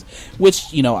dominant ones, which,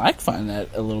 I find that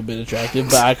a little bit attractive,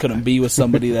 but I couldn't be with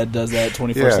somebody that does that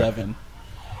 24/7.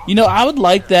 I would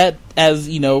like that as,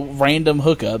 random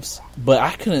hookups, but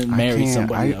I couldn't marry can't.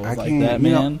 somebody that was I like can't, that, you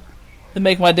know. man. It'd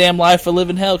make my damn life a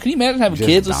living hell. Can you imagine having Just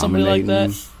kids with somebody like that?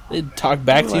 dominating. They'd talk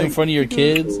back to you in Like, front of your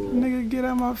kids. Nigga, get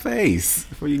out my face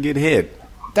before you get hit.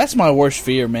 That's my worst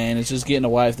fear, man. It's just getting a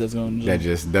wife that's going to That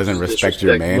just doesn't respect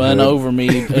your Disrespect. manhood. run over me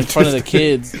in front of the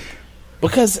kids.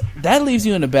 Because that leaves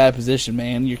you in a bad position,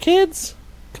 man. Your kids?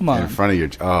 Come on. in front of your.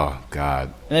 Oh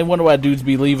God. And they wonder why dudes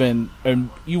be leaving. And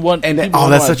you want. And people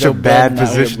that's wonder why such a Joe bad Budden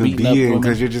out here position to beating up be in women.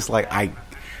 because you're just like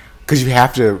because you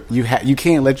have to you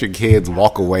can't let your kids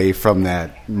walk away from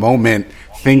that moment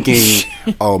thinking,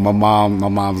 oh, my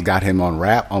mom's got him on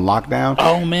lockdown.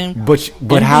 Oh man. But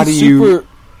It'd how be do you super-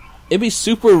 It'd be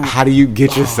super. how do you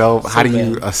get yourself? so How do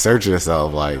you bad. assert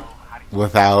yourself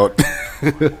without?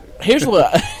 Here's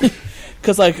what.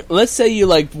 Because, let's say you're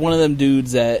one of them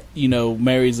dudes that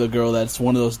marries a girl that's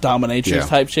one of those dominatrix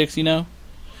type chicks,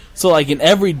 So, in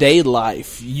everyday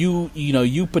life, you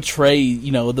portray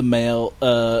the male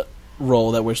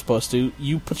role that we're supposed to,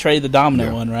 you portray the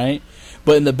dominant one, right?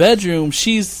 But in the bedroom,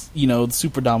 she's, the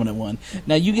super dominant one.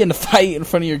 Now, you get in a fight in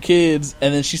front of your kids,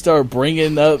 and then she started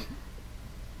bringing up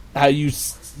how you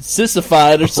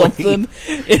sissified or something,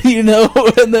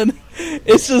 and then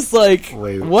it's just like,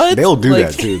 what? They'll do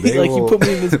that, too. You put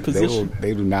me in this position.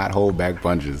 They do not hold back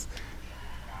punches.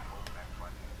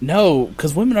 No,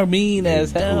 because women are mean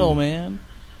as hell, man.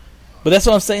 But that's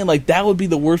what I'm saying. Like, that would be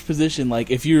the worst position.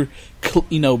 Like, if you're,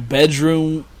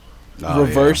 bedroom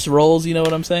reverse roles, you know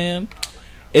what I'm saying?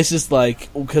 It's just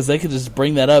like, because they could just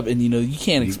bring that up, and you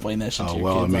can't explain that shit to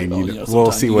your kids.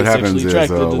 We'll see what happens is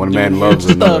when a man loves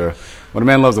when a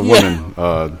man loves a woman.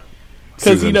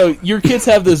 Because your kids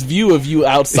have this view of you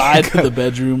outside of the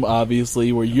bedroom,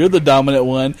 obviously, where you're the dominant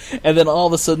one, and then all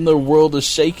of a sudden their world is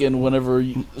shaken whenever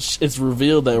it's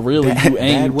revealed that really you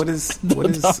ain't. Dad,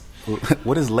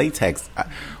 what is latex?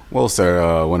 Well,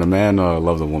 sir, when a man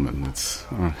loves a woman, it's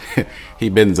he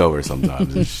bends over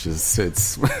sometimes.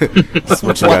 It's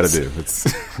what you got to do.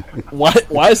 It's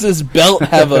why does this belt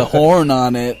have a horn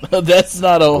on it? That's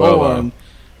not a horn,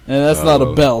 and that's not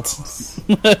a belt.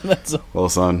 Well,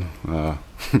 son, oh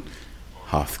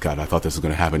God, I thought this was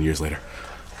going to happen years later.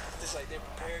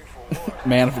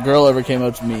 Man, if a girl ever came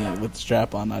up to me with the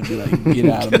strap on, I'd be like, "Get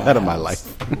out of my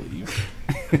life."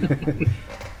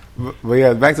 But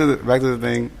yeah, back to the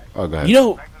thing. Oh, go ahead.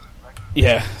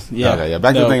 Yeah. Okay,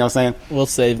 back to the thing I was saying. We'll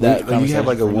save that. When you have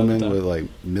like a woman with like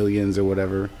millions or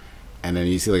whatever, and then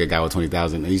you see like a guy with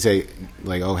 20,000, and you say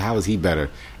like, "Oh, how is he better?"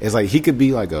 It's like he could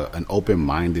be like an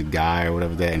open-minded guy or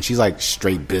whatever that, and she's like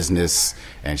straight business,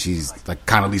 and she's like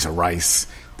Condoleezza Rice,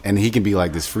 and he can be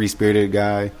like this free-spirited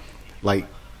guy. Like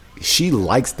she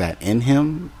likes that in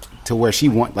him. To where she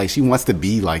wants to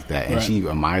be like that, and she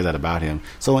admires that about him.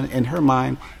 So in her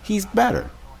mind, he's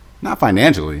better, not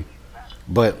financially,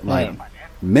 but like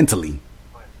mentally.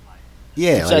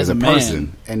 Yeah, like as a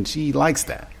person, and she likes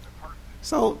that.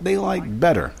 So they like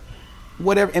better,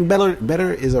 whatever. And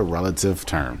better is a relative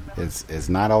term. It's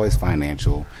not always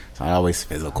financial. It's not always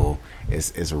physical.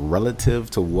 It's relative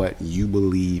to what you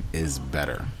believe is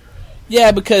better.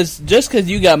 Yeah, because just because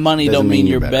you got money don't mean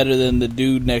you're better than the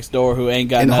dude next door who ain't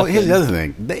got nothing. Here's the other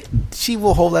thing: she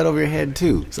will hold that over your head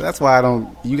too. So that's why I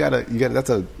don't. You gotta.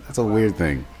 That's a weird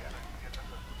thing.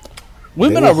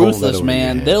 Women are ruthless,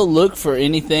 man. They'll look for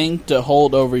anything to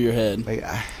hold over your head,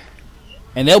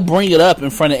 and they'll bring it up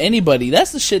in front of anybody.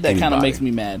 That's the shit that kind of makes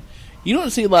me mad. You don't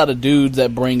see a lot of dudes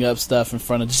that bring up stuff in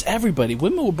front of just everybody.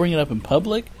 Women will bring it up in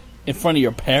public. In front of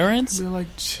your parents? Like,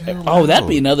 that'd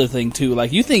be another thing, too.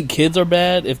 Like, you think kids are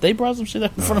bad if they brought some shit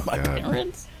up in front of my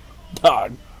parents?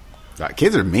 Dog.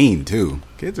 Kids are mean, too.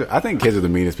 I think kids are the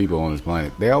meanest people on this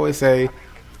planet. They always say,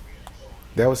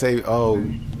 oh...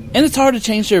 And it's hard to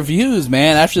change their views,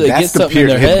 man, after they get something in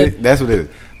their head. That's what it is.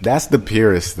 That's the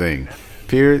purest thing.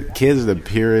 Kids are the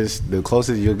purest, the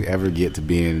closest you'll ever get to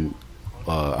being...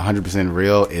 100%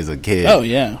 real is a kid. Oh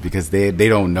yeah, because they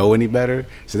don't know any better,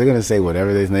 so they're gonna say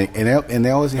whatever they think. And they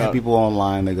always have people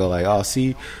online that go like, "Oh,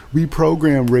 see, we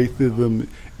program racism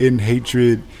and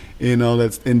hatred and all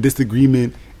that and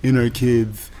disagreement in our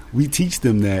kids. We teach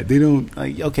them that. They don't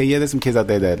like. Okay, yeah, there's some kids out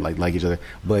there that like each other,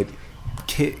 but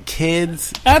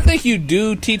kids. I think you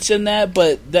do teach them that,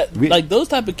 but like those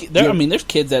type of kids. I mean, there's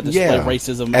kids that display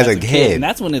racism as a kid, and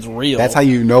that's when it's real. That's how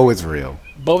you know it's real.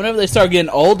 But whenever they start getting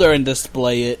older and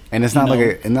display it, and it's not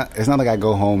it's not like I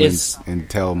go home and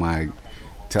tell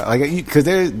because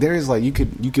there's like you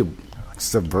could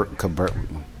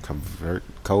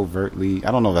covertly,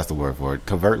 I don't know if that's the word for it,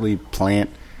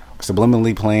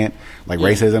 subliminally plant like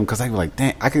racism, because I be like,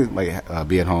 dang, I could like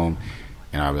be at home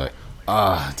and I'll be like,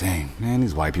 dang man,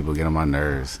 these white people get on my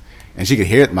nerves, and she could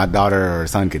hear it, my daughter or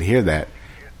son could hear that,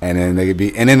 and then they could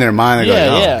be, and in their mind they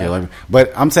go okay,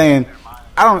 but I'm saying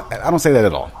I don't say that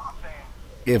at all.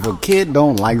 If a kid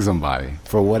don't like somebody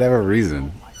for whatever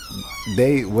reason,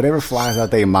 whatever flies out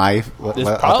their mouth, is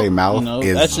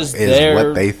that's just is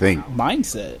what they think.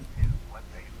 Mindset.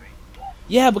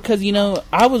 Yeah, because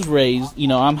I was raised.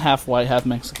 I'm half white, half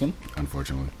Mexican.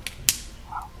 Unfortunately,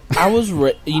 I was.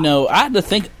 I had to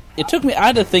think. It took me. I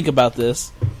had to think about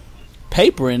this.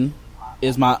 Papering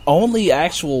is my only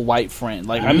actual white friend.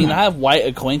 Like, I mean, I have white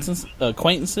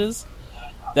acquaintances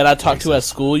that I talk to at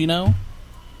school,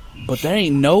 but there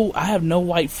ain't I have no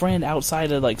white friend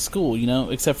outside of like school,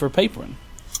 except for papering.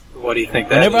 What do you think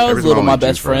that Whenever is? I was little, my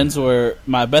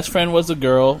best friend was a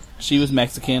girl, she was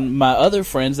Mexican. My other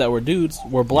friends that were dudes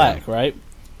were black, right?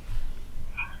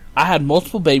 I had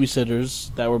multiple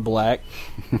babysitters that were black.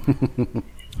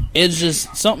 It's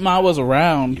just something I was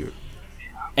around,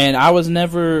 and I was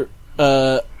never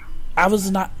I I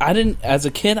was not. I didn't. As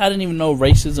a kid, I didn't even know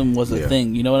racism was a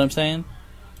thing. You know what I'm saying?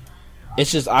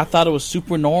 It's just I thought it was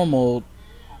super normal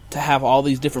to have all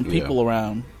these different people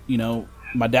around. You know,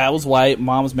 my dad was white,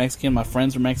 mom was Mexican, my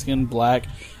friends were Mexican, black,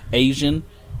 Asian.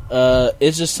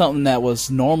 It's just something that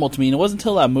was normal to me. And it wasn't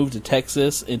until I moved to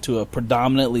Texas into a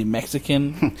predominantly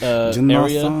Mexican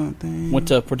area, went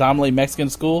to a predominantly Mexican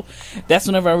school. That's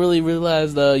whenever I really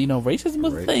realized, racism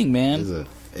was a thing, man.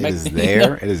 It is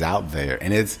there. It is out there,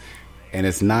 and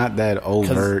it's not that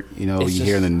overt. You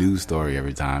hear in the news story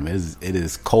every time. It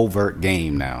is covert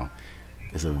game now.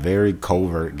 It's a very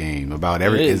covert game about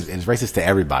it's racist to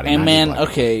everybody. And man,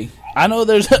 okay, I know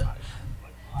there's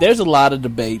a lot of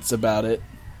debates about it.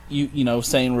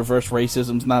 Saying reverse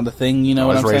racism's not a thing. You know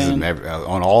what I'm saying?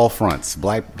 On all fronts,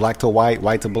 black to white,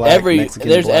 white to black, Mexican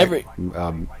to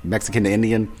black, Mexican to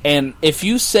Indian. And if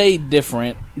you say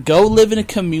different, go live in a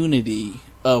community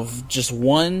of just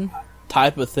one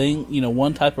type of thing.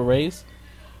 One type of race.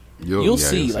 You'll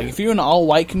see. Like if you're in an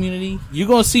all-white community, you're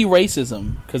gonna see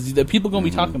racism because the people gonna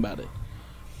be talking about it.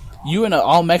 You in an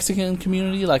all-Mexican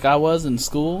community, like I was in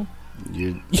school.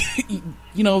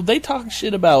 They talk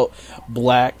shit about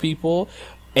black people,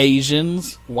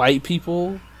 Asians, white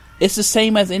people. It's the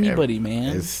same as anybody,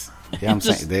 man. I'm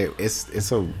saying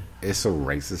it's a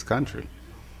racist country.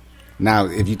 Now,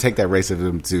 if you take that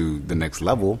racism to the next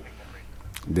level,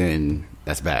 then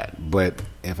that's bad. But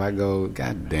if I go,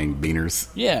 God dang beaners,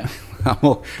 yeah,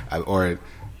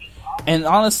 and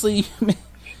honestly,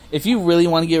 if you really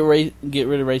want to get rid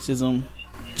of racism.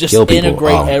 Just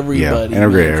integrate everybody.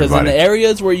 Because in the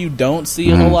areas where you don't see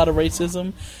a whole lot of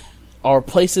racism are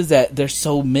places that they're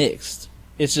so mixed.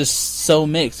 It's just so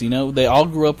mixed, They all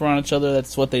grew up around each other.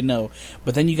 That's what they know.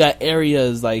 But then you got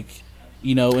areas like,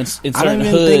 in certain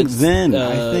hoods.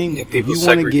 I think if you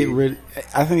want to get rid...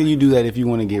 I think you do that if you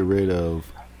want to get rid of...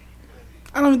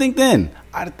 I don't even think then.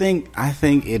 I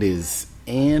think it is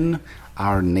in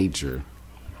our nature.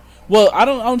 Well, I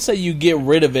don't say you get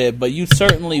rid of it, but you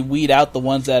certainly weed out the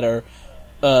ones that are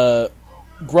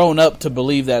grown up to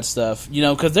believe that stuff.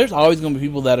 Because there's always going to be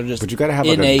people that are just. But you got to have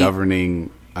a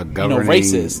governing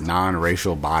racist,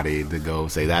 non-racial body to go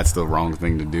say that's the wrong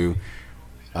thing to do.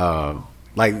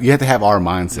 Like you have to have our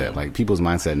mindset, like people's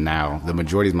mindset now, the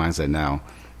majority's mindset now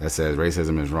that says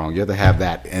racism is wrong. You have to have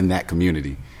that in that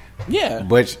community. Yeah.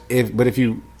 But if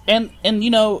you. And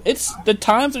it's the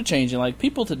times are changing. Like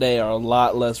people today are a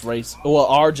lot less racist. Well,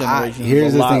 our generation.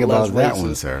 Here's the thing about that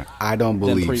one, sir. I don't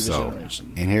believe so.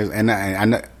 Generation. And here's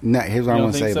what I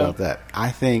want to say about that. I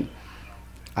think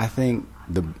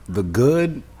the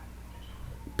good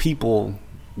people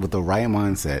with the right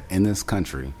mindset in this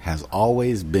country has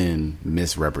always been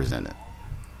misrepresented.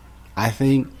 I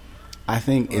think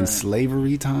in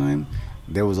slavery time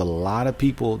there was a lot of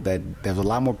people there was a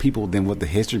lot more people than what the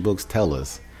history books tell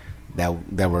us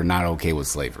that were not okay with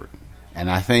slavery.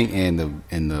 And I think in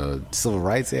the civil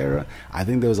rights era, I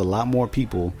think there was a lot more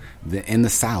people in the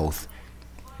South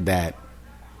that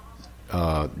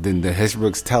than the history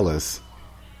books tell us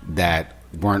that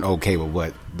weren't okay with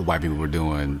what the white people were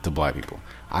doing to black people.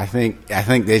 I think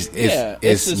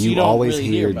it's you always really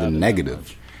hear the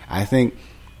negative. I think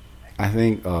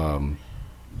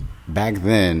back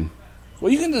then.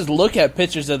 Well, you can just look at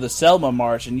pictures of the Selma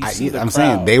March and you see the crowd. I'm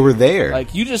saying they were there.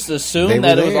 Like you just assume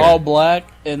that it was all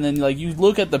black, and then like you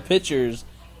look at the pictures,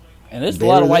 and there's a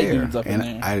lot of white dudes up in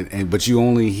there. But you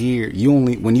only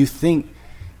when you think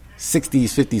 60s,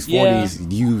 50s,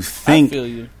 40s, you think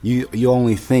you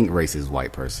only think racist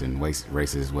white person,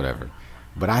 racist whatever.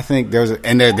 But I think they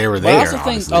were there. I also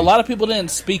think a lot of people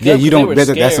didn't speak up. Yeah, you don't. That's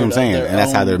what I'm saying, and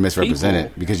that's how they're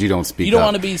misrepresented because you don't speak up. You don't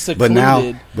want to be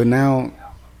secluded.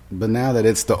 But now that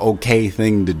it's the okay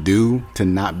thing to do to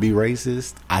not be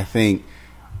racist, I think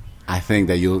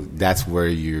that that's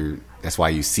why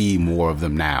you see more of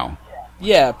them now.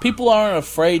 Yeah, people aren't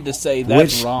afraid to say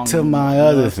that's wrong. To my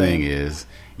other thing is,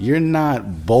 you're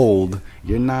not bold,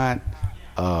 you're not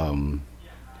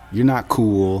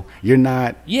cool, you're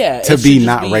not to be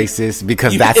not racist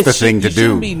because that's the thing to do. You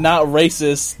shouldn't be not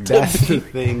racist. That's the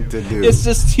thing to do. It's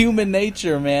just human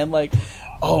nature, man. Like,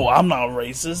 oh, I'm not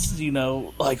racist,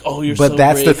 like, oh, you're but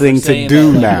that's the thing to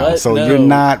do now. Like, so you're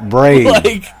not brave.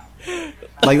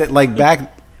 like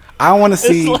back, I want to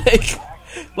see.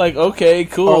 Like, okay,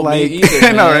 cool. Or like, me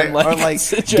either, man. Or like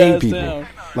gay people. Down.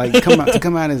 Like, to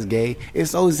come out as gay.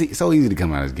 It's so easy to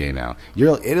come out as gay now.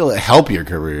 It'll help your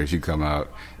career if you come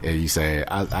out and you say,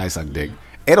 I suck dick.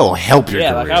 It'll help your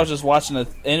career. Like I was just watching an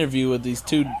interview with these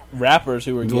two rappers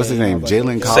who were gay. What's his name?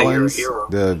 Jalen Collins,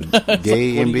 the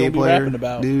gay NBA player,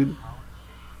 dude.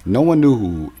 No one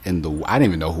knew I didn't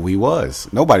even know who he was.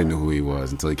 Nobody knew who he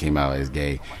was until he came out as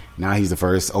gay. Now he's the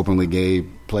first openly gay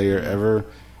player ever.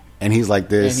 And he's like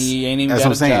this. And he ain't even that's got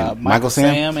what I'm saying. job. Michael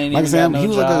Sam ain't Michael even Sam, got no he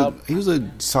was job. he was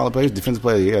a solid player. He was defensive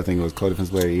player of the year. I think it was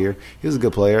co-defensive player of the year. He was a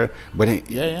good player. But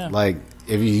like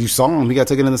if you saw him, he got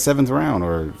taken in the 7th round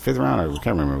or 5th round. I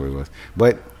can't remember what it was.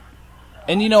 But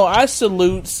and I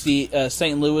salute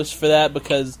St. Louis for that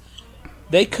because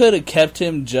they could have kept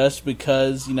him just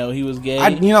because he was gay.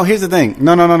 Here's the thing.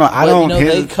 No. I don't.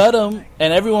 They cut him,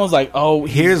 and everyone was like, "Oh,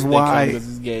 here's why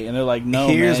he's gay," and they're like, "No,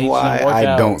 here's man, why I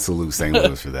out. don't salute St.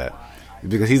 Louis for that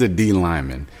because he's a D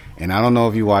lineman, and I don't know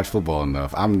if you watch football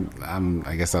enough. I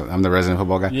guess I'm the resident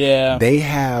football guy. Yeah,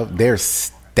 they're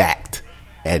stacked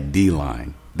at D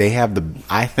line. They have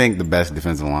I think the best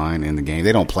defensive line in the game.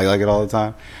 They don't play like it all the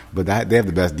time, but they have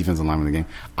the best defensive line in the game.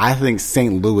 I think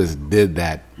St. Louis did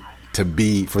that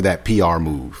for that PR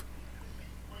move,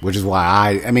 which is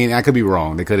why I could be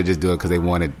wrong. They could have just do it because they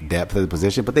wanted depth of the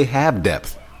position, but they have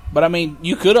depth. But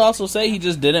you could also say he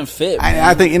just didn't fit.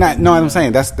 I think, I'm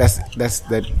saying that's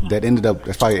ended up.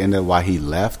 That's probably ended up why he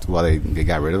left. Why they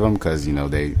got rid of him because it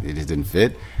just didn't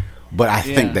fit. But I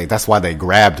think that's why they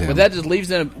grabbed him. But that just leaves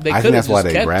them. I think that's why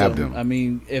they grabbed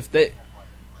him. If they,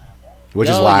 which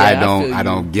is why I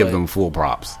don't give them full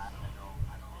props.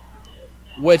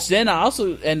 Which then I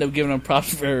also end up giving them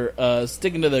props for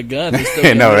sticking to their guns.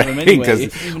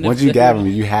 Because once you grab them,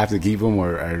 you have to keep them.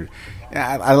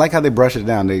 I like how they brush it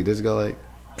down. They just go like,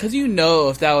 because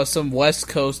if that was some West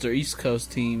Coast or East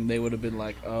Coast team, they would have been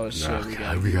like, "Oh shit, we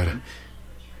got it."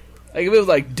 Like if it was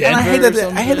like Denver, I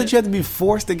hate that you have to be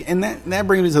forced to, and that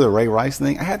brings me to the Ray Rice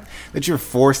thing. That you're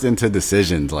forced into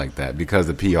decisions like that because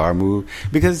of the PR move.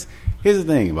 Because here's the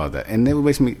thing about that, and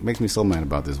what makes me so mad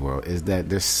about this world is that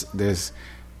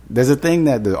there's a thing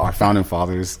that our founding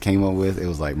fathers came up with. It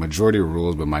was like majority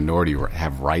rules, but minority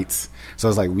have rights. So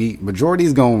it's like majority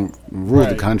is going to rule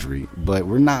the country, but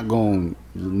we're not going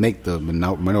to make the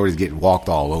minorities get walked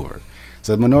all over.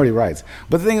 So minority rights.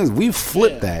 But the thing is, we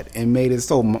flipped that and made it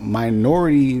so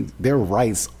minority, their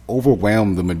rights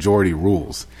overwhelm the majority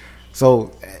rules.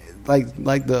 So like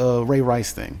the Ray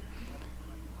Rice thing.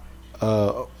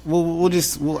 I'll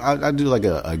do like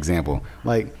a example.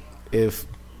 Like if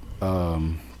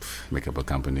make up a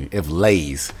company. If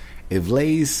Lay's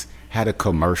had a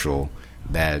commercial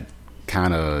that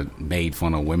kind of made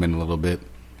fun of women a little bit,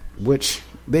 which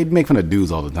they make fun of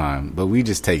dudes all the time, but we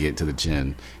just take it to the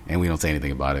chin and we don't say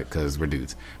anything about it because we're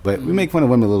dudes. But we make fun of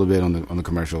women a little bit on the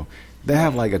commercial. They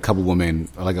have like a couple women,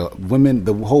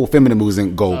 the whole feminine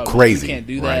movement go crazy. You can't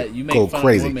do right? that. You make go fun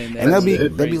crazy, of women. And they'll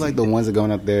be like the ones that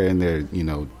going up there and they're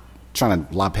trying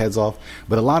to lop heads off.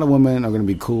 But a lot of women are going to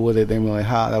be cool with it. They're like,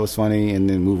 "Ha, that was funny," and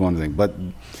then move on to things.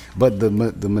 But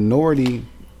the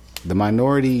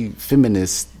minority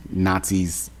feminist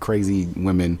Nazis, crazy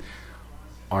women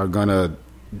are gonna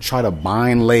try to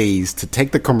bind Lay's to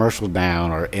take the commercial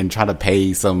down and try to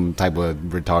pay some type of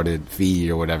retarded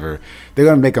fee or whatever. They're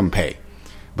gonna make them pay.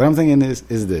 But I'm thinking this.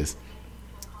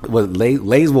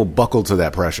 Lay's will buckle to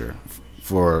that pressure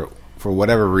for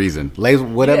whatever reason. Lay's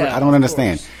whatever. Yeah, I don't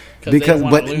understand. Because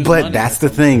but that's the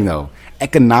thing though.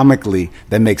 Economically,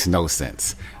 that makes no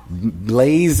sense.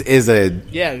 Lay's is a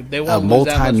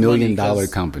multi-million-dollar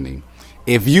company.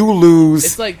 If you lose,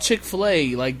 it's like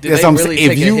Chick-fil-A. Like,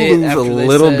 if you lose a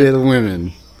little bit of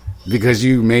women because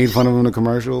you made fun of them in a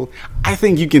commercial, I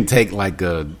think you can take like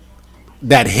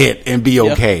that hit and be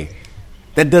okay.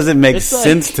 That doesn't make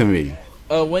sense to me.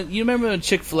 When you remember when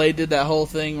Chick-fil-A did that whole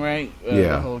thing, right?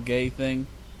 The whole gay thing.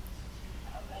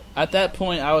 At that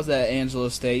point, I was at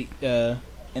Angela State, and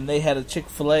they had a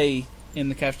Chick-fil-A in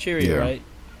the cafeteria, right?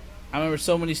 I remember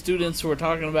so many students who were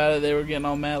talking about it. They were getting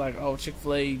all mad, like, "Oh,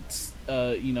 Chick-fil-A's,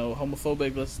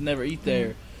 homophobic. Let's never eat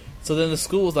there." So then the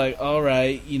school was like, "All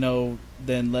right,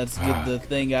 then let's get the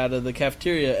thing out of the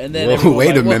cafeteria." And then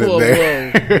wait a minute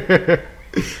there.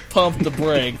 Pump the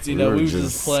brakes. We were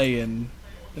just playing.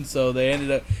 And so they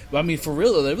ended up. I mean, for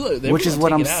real though, they which is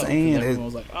what I'm saying. Everyone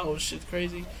was like, "Oh, shit's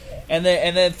crazy," and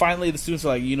then finally the students were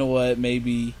like, "You know what?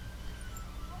 Maybe."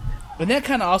 And that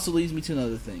kind of also leads me to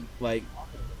another thing, like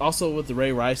also with the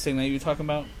Ray Rice thing that you were talking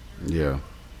about. Yeah.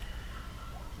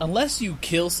 Unless you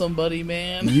kill somebody,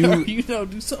 man, or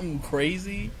do something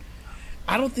crazy,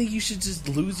 I don't think you should just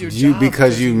lose your job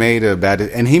because you made a bad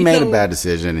and he made a bad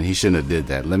decision and he shouldn't have did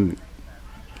that.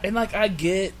 And like I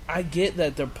get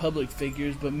that they're public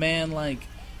figures, but man, like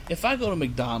if I go to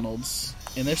McDonald's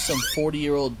and there's some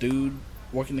 40-year-old dude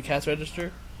working the cash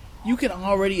register, you can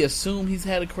already assume he's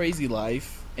had a crazy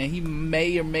life and he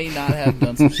may or may not have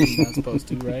done some shit he's not supposed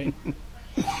to, right?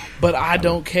 But I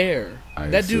don't care.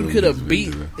 That dude could have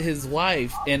beat his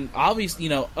wife, and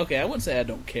obviously, okay, I wouldn't say I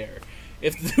don't care.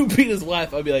 if the dude beat his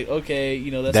wife, I'd be like, okay,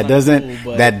 you know, that's that not doesn't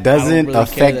cool, but that doesn't I don't really care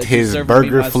affect that you're his serving me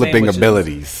burger my flipping sandwiches.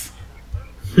 abilities.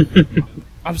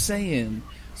 I'm saying,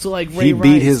 so like He Ray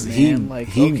beat Rice, his man, like,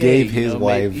 he okay, gave you his know,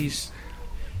 wife. maybe he's-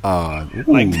 Ooh,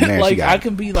 like, man, like she got I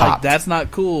can be like, popped. that's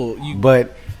not cool. You,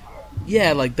 But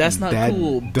yeah, like that's not that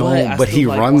cool. don't. I But still he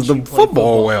like runs the watching you play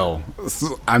football well.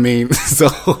 So, I mean,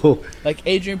 so Like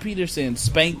Adrian Peterson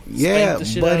spanked yeah. the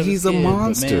shit out But of he's his a kid, but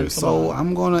monster. man, come So on.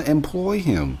 I'm gonna employ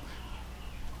him.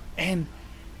 and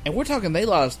we're talking they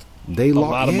lost. They lot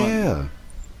lost. of money. Yeah.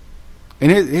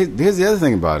 And here's the other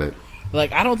thing about it.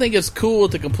 Like I don't think it's cool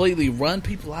to completely run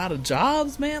people out of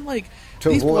jobs, man. Like To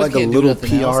these avoid boys like a can't do little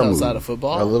nothing else PR outside move, of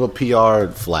football. a little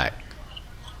PR flack.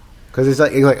 Because it's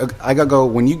like I gotta go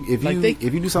when you if Like you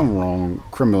do something wrong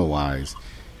criminal wise,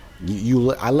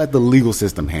 I let the legal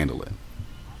system handle it,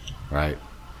 right?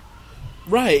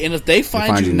 Right, and if they They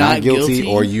find you not guilty,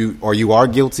 or you are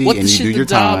guilty What and the you shit do the your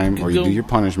job time could or you go- do your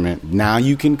punishment, now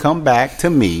you can come back to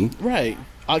me. right?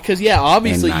 Because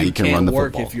obviously And now you you can run can't the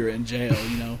work football. if you're in jail.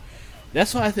 You know,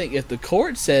 that's why I think if the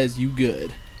court says you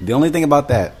good, The only thing about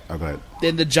that, oh, go ahead.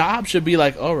 then the job should be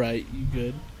like, all right, you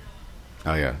good.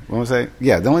 Oh yeah, what I'm saying?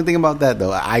 Yeah, the only thing about that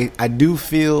though, I do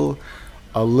feel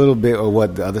a little bit of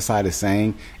what the other side is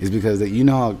saying is because that you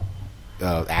know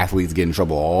how athletes get in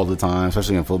trouble all the time,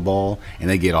 especially in football, and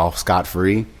they get off scot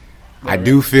free. I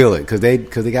do feel it because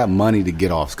they got money to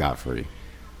get off scot free.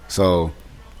 So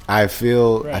I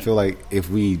feel like if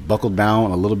we buckle down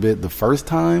a little bit the first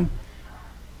time,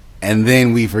 and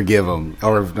then we forgive them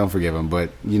or don't forgive them,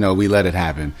 but you know we let it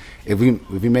happen. If we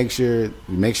make sure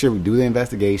we do the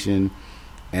investigation.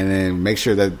 And then make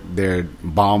sure that their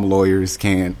bomb lawyers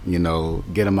can't, you know,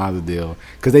 get them out of the deal.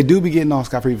 Because they do be getting off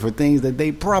scot-free for things that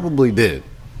they probably did.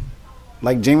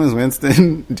 Like Jameis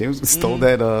Winston. James stole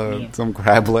that, some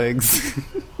crab legs.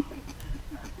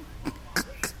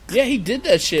 Yeah, he did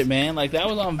that shit, man. Like that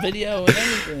was on video and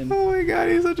everything. Oh my God,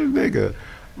 he's such a nigga.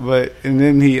 And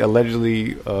then he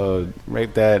allegedly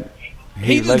raped that.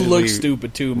 He just allegedly looks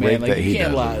stupid too, man. raped Like that- you he can't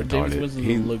does lie. look James retarded. Winston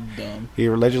He- look dumb. He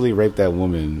allegedly raped that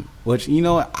woman, which, you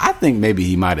know, I think maybe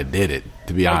he might have did it,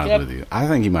 to be honest that- with you. I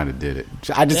think he might have did it.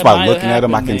 I just That by might looking have at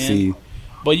him, I happened, can man. see.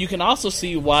 But you can also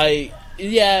see why.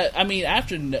 Yeah, I mean,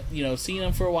 after seeing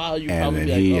him for a while, you And probably then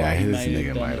be like, he- "Oh, yeah, he this might nigga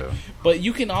have done might it." have. But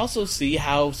you can also see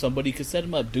how somebody could set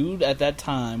him up. Dude, at that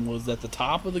time was at the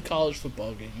top of the college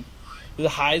football game, the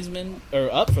Heisman or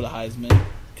up for the Heisman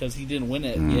because he didn't win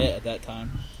it yet at that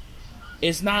time.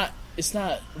 It's not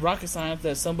rocket science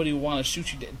that somebody would want to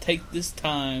shoot you. Take this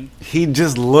time. He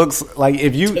just looks like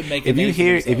if you To make a name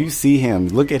for if you see him,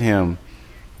 look at him.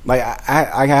 Like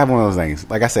I have one of those things.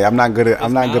 Like I say, I'm not good at a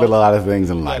lot of things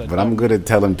in life, but I'm good at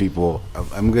telling people.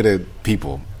 I'm good at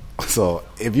people. So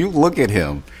if you look at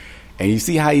him and you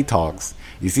see how he talks,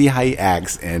 you see how he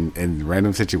acts in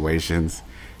random situations,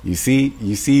 you see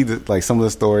like some of the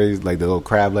stories, like the little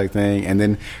crab leg thing, and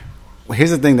then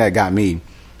here's the thing that got me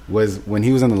was when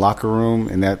he was in the locker room,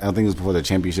 and that I think it was before the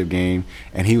championship game,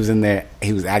 and he was in there,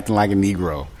 he was acting like a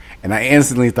Negro, and I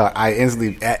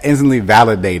instantly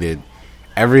validated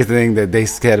everything that they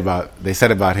said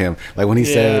about him. Like when he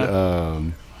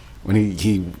said, when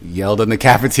he yelled in the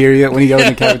cafeteria,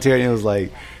 it was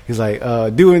like, he's like,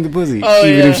 do it in the pussy,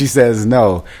 even if she says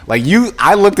no. Like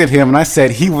I looked at him and I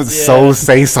said he would so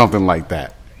say something like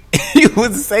that. He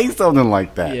would say something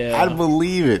like that. Yeah. I'd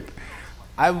believe it.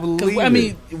 I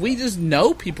mean, we just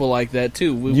know people like that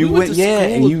too. We you went went, to yeah,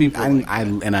 school and with you, people like I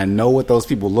that. and I know what those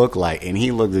people look like, and he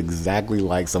looks exactly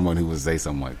like someone who would say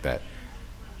something like that.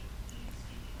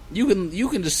 You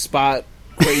can just spot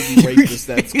crazy rapists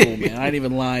at school, man. I ain't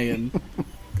even lying.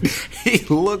 He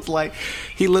looked like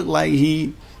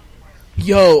he.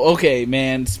 Yo, okay,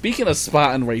 man. Speaking of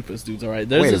spotting rapists, dudes, all right.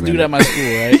 There's Wait a this dude minute. at my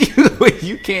school, right?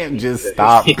 You can't just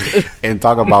stop and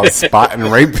talk about spot and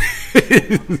rape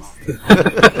and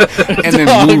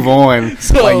then move on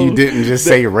So, like you didn't just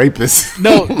say rapist.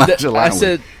 No, Not your I language.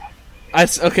 said,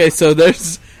 okay. So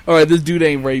there's all right. This dude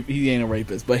ain't he ain't a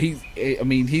rapist, but he's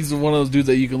one of those dudes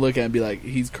that you can look at and be like,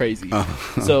 he's crazy.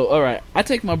 So all right, I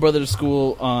take my brother to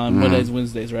school on Mondays,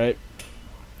 Wednesdays, right?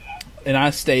 And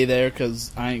I stay there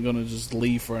because I ain't gonna just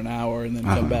leave for an hour and then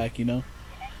come back, you know.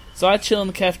 So I chill in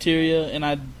the cafeteria and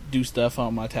I do stuff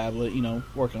on my tablet, you know,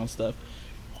 work on stuff.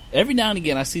 Every now and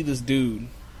again, I see this dude.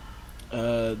 He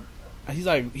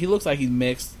looks like he's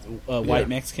mixed, white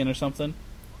Mexican or something.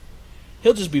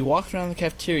 He'll just be walking around the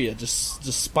cafeteria, just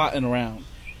spotting around.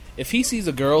 If he sees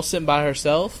a girl sitting by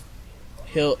herself,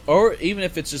 or even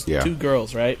if it's just two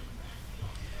girls, right?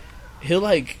 He'll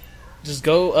like just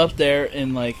go up there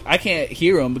and like I can't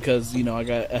hear him because I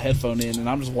got a headphone in and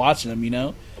I'm just watching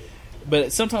him,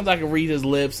 But sometimes I can read his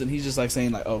lips, and he's just like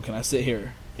saying like, "Oh, can I sit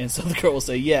here?" And so the girl will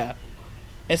say, "Yeah,"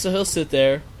 and so he'll sit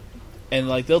there, and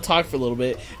like they'll talk for a little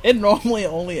bit. It normally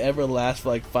only ever lasts for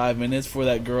like 5 minutes before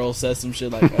that girl says some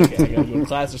shit like, "Okay, I gotta go to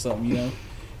class or something," you know.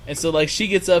 And so like she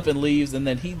gets up and leaves, and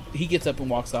then he gets up and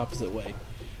walks the opposite way.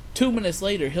 2 minutes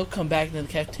later, he'll come back into the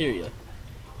cafeteria,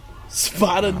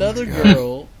 spot another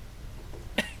girl,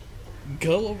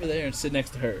 go over there and sit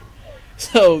next to her.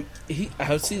 So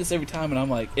I see this every time, and I'm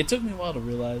like, it took me a while to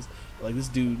realize, like, this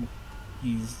dude,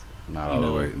 he's not all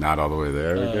the way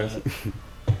there. I guess.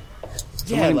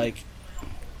 Yeah, like,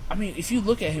 I mean, if you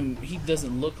look at him, he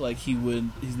doesn't look like he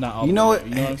would. He's not all you the know way what? there.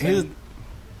 You know what I'm saying?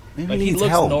 Like he looks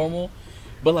help. normal,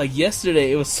 but like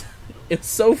yesterday, it's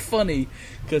so funny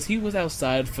because he was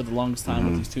outside for the longest time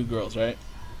with these two girls, right?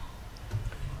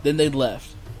 Then they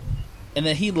left, and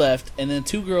then he left, and then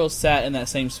two girls sat in that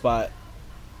same spot.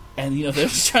 And, you know, they're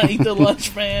just trying to eat their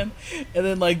lunch, man. And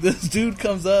then, like, this dude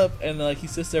comes up, and, like, he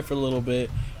sits there for a little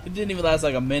bit. It didn't even last,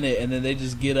 like, a minute. And then they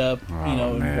just get up,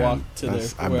 and walk to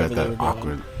wherever they were going.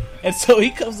 Awkward. And so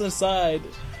he comes inside,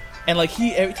 and, like,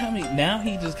 every time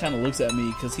he just kind of looks at me,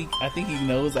 because I think he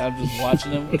knows I'm just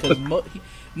watching him. Because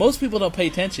most people don't pay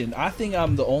attention. I think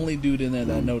I'm the only dude in there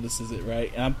that notices it, right?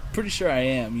 And I'm pretty sure I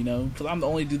am, you know, because I'm the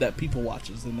only dude that people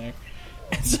watches in there.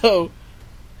 And so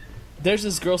there's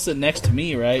this girl sitting next to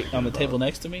me, right, on the table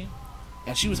next to me,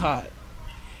 and she was hot.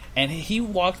 And he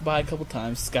walked by a couple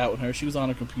times scouting her. She was on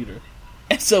her computer.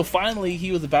 And so finally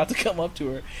he was about to come up to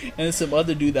her, and then some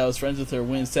other dude that was friends with her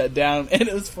went and sat down. And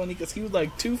it was funny because he was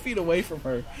like 2 feet away from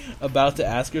her about to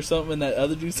ask her something, and that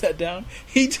other dude sat down.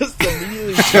 He just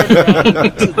immediately turned around and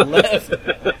went to the left.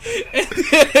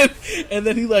 And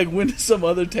then he like went to some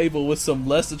other table with some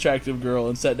less attractive girl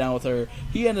and sat down with her.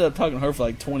 He ended up talking to her for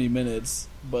like 20 minutes.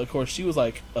 But of course she was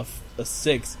like a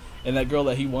 6, and that girl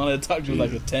that he wanted to talk to was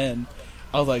like a 10.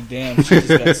 I was like, damn, she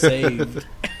just got saved.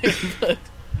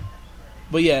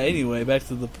 But yeah, anyway, back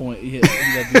to the point.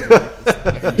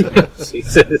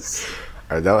 Jesus.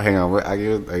 All right, hang on. I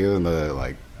give another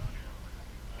like,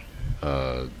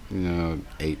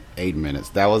 8 minutes.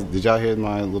 Did y'all hear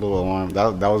my little alarm?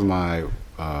 That was my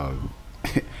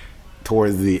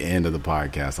towards the end of the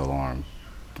podcast alarm.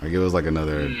 Like it was like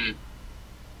another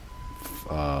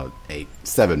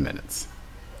 7 minutes,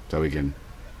 so we can.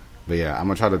 But yeah, I'm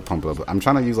gonna try to pump it up. I'm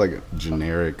trying to use like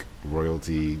generic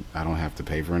royalty. I don't have to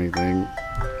pay for anything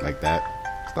like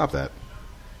that. Stop that.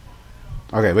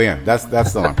 Okay, but yeah, that's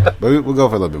the alarm. But we'll go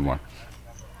for a little bit more.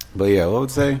 But yeah, what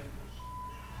would say?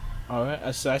 All right,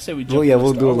 I say we. Well, yeah,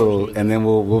 we'll do a little, and then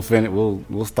we'll finish.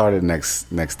 We'll start it next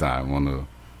time on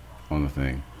the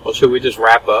thing. Well, should we just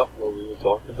wrap up what we were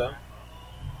talking about?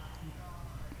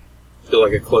 Feel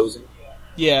like a closing.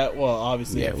 Yeah, well,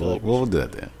 obviously. Yeah, we'll do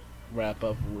that then. Wrap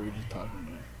up what we were just talking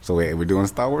about. So wait, are we doing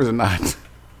Star Wars or not?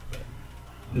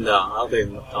 No, I'll take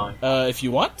enough time. If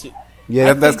you want to.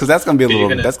 Yeah, that's because that's gonna be a little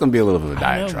bit of a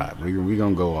diatribe. We're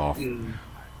gonna go off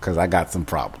because I got some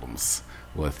problems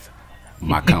with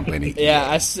my company.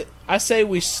 Yeah, I say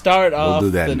we start off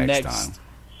do that the next next time.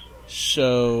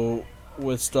 show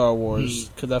with Star Wars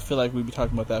because I feel like we'll be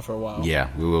talking about that for a while. Yeah,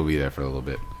 we will be there for a little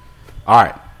bit. All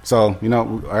right, so all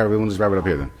right, we'll just wrap it up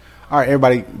here then. All right,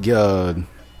 everybody,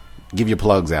 give your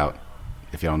plugs out.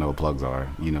 If you don't know what plugs are,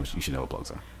 you should know what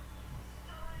plugs are.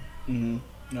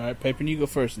 Mm-hmm. All right, Paper, you go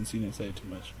first since you didn't say too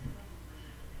much.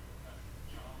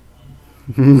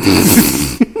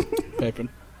 Paper.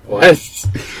 What?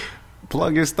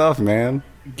 Plug your stuff, man.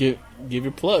 Give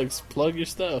your plugs. Plug your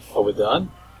stuff. Are we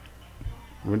done?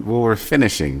 We're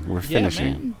finishing. We're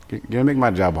finishing. Man. You're gonna make my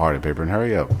job harder, Paper, and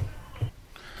hurry up.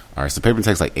 All right, so Paper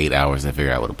takes like 8 hours to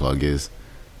figure out what a plug is.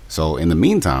 So in the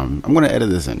meantime, I'm gonna edit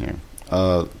this in here.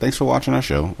 Thanks for watching our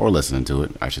show or listening to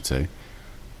it, I should say.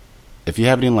 If you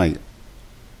have any like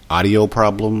audio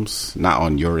problems, not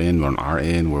on your end, but on our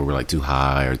end, where we're like too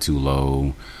high or too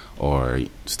low or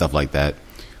stuff like that,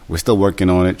 we're still working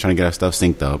on it, trying to get our stuff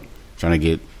synced up, trying to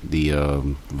get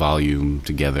the volume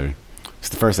together. It's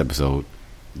the first episode.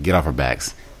 Get off our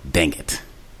backs. Dang it.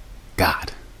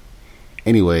 God.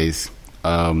 Anyways,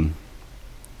 basically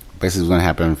what's going to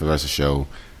happen for the rest of the show,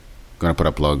 going to put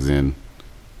our plugs in.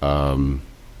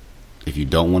 If you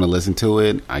don't want to listen to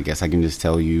it, I guess I can just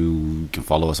tell you can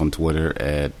follow us on Twitter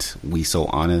at We So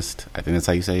Honest. I think that's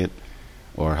how you say it,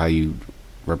 or how you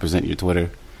represent your Twitter.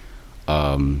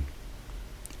 And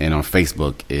on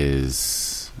Facebook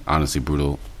is Honestly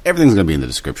Brutal. Everything's going to be in the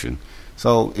description.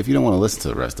 So if you don't want to listen to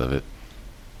the rest of it,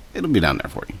 it'll be down there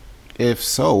for you. If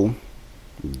so,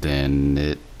 then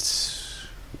it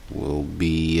will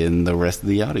be in the rest of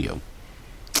the audio.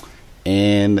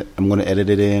 And I'm going to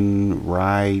edit it in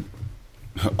right...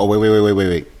 Oh,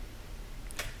 wait.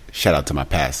 Shout out to my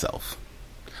past self.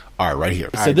 All right, right here.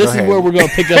 So All right, this is where we're going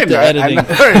to pick up the editing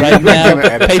right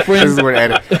now. Papering. This is where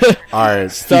edit. All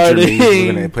right, Starting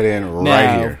we're going to put in right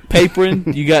now. here.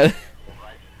 Papering, you got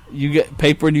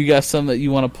Papering. You got some that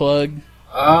you want to plug?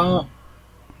 I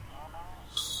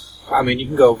mean, you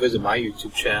can go visit my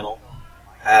YouTube channel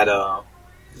at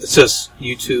it's just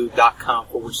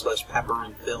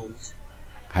youtube.com/Papering Films.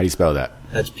 How do you spell that?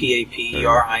 That's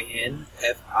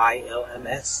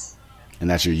PAPERINFILMS. And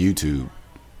that's your YouTube.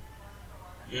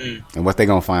 And what they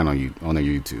gonna find on you on their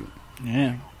YouTube?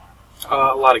 Yeah.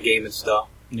 A lot of gaming stuff.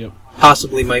 Yep.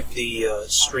 Possibly might be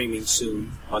streaming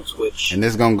soon on Twitch. And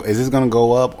is this gonna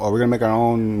go up, or we're gonna make our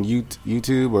own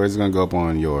YouTube, or is it gonna go up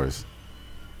on yours?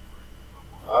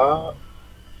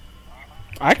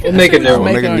 I can We'll make a new one.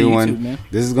 We'll make a on new YouTube, one. man.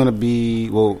 This is gonna be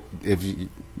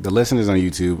the listeners on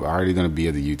YouTube are already gonna be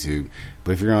at the YouTube,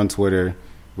 but if you're on Twitter,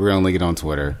 we're gonna link it on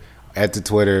Twitter. At the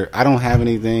Twitter, I don't have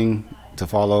anything to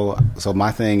follow, so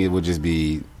my thing it would just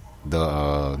be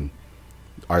our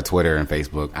Twitter and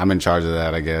Facebook. I'm in charge of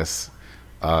that, I guess.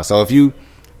 So if you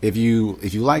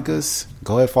like us,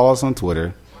 go ahead, follow us on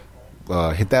Twitter.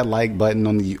 Hit that like button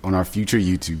on our future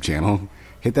YouTube channel.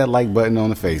 Hit that like button on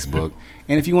the Facebook.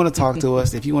 And if you want to talk to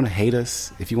us, if you want to hate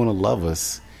us, if you want to love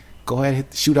us, go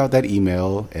ahead, shoot out that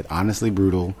email at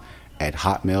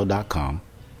honestlybrutal@hotmail.com.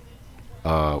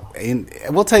 And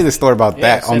we'll tell you the story about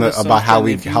that about how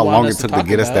long it took to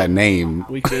get us that name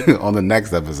on the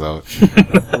next episode.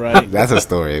 Right. That's a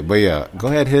story. But yeah, go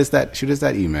ahead, shoot us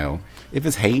that email. If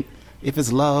it's hate, if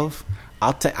it's love,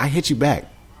 I hit you back.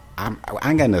 I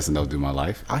ain't got nothing else to do in my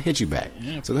life. I'll hit you back.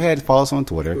 Yeah. So go ahead and follow us on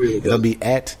Twitter. Really It'll be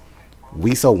at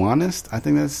We So Honest. I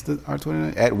think that's our Twitter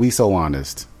name. At We So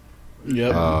Honest.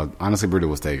 Yep. Honestly Brutal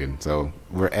was taken. So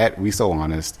we're at We So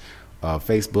Honest.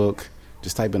 Facebook,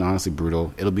 just type in Honestly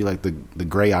Brutal. It'll be like the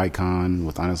gray icon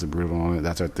with Honestly Brutal on it.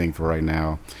 That's our thing for right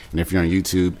now. And if you're on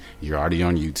YouTube, you're already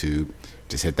on YouTube.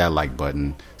 Just hit that like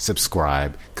button.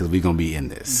 Subscribe, because we're going to be in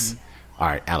this. Mm-hmm. All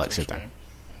right, Alex, your turn.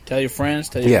 Tell your friends.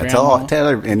 Tell your grandma.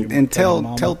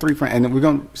 Tell 3 friends. And we're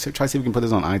going to try to see if we can put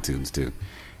this on iTunes, too.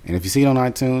 And if you see it on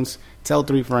iTunes, tell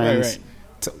 3 friends.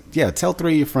 Right. Tell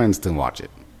 3 of your friends to watch it.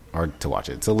 Or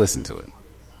to listen to it.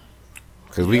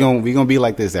 Because we're gonna be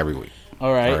like this every week.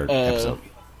 All right.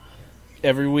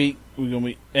 Every week we're gonna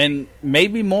be, and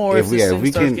maybe more if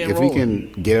we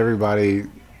can get everybody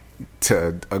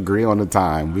to agree on the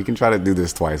time, we can try to do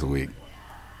this twice a week.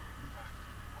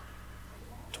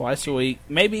 Twice a week,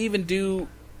 maybe even do.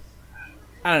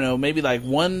 I don't know. Maybe like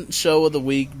one show of the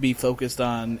week be focused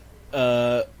on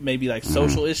maybe like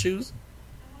social issues,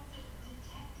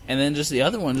 and then just the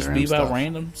other one just be about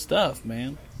random stuff,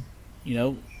 man. You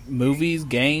know. Movies,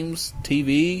 games,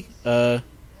 TV. I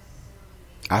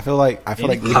feel like we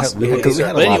had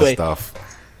a lot of stuff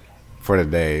for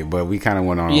today, but we kind of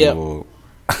went on a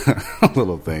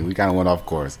little thing. We kind of went off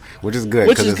course, which is good.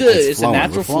 It's a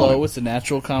natural flow. It's a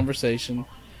natural conversation.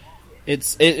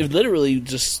 It literally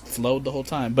just flowed the whole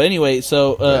time. But anyway,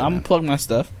 so I'm gonna plug my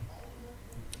stuff.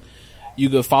 You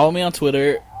go follow me on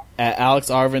Twitter at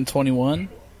AlexArvin21,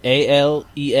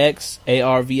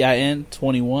 ALEXARVIN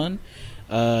 21.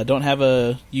 Don't have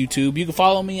a YouTube. You can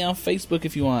follow me on Facebook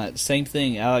if you want. Same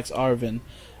thing, Alex Arvin.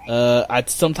 I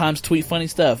sometimes tweet funny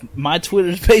stuff. My Twitter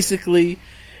is basically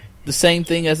the same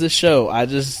thing as this show. I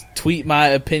just tweet my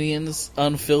opinions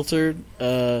unfiltered.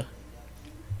 That's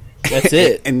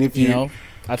it. And if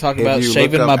I talk about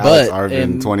shaving my butt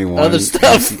and 21, other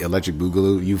stuff. Electric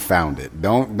Boogaloo, you found it.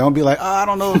 Don't be like, oh, I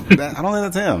don't know. I don't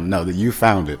think that's him. No, that you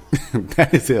found it.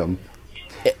 That is him.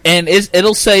 And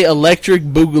it'll say Electric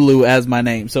Boogaloo as my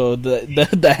name. So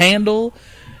the handle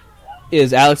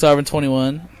is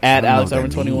AlexArvin21 at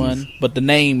AlexArvin21, but the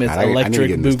name is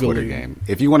Electric Boogaloo. Game.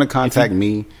 If you want to contact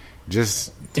me,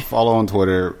 just follow on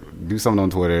Twitter, do something on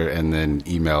Twitter, and then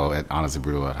email at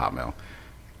honestlybrutal@hotmail.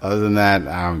 Other than that,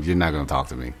 you're not going to talk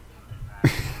to me.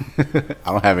 I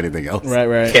don't have anything else.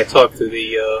 Right. Can't talk to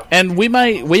the. And we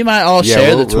might all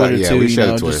share the Twitter too. We share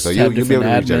the Twitter, so you'll be able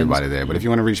to reach everybody there. But if you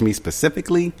want to reach me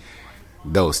specifically,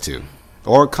 those two,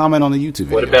 or comment on the YouTube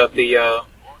video. What about the?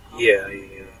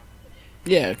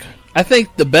 Yeah, I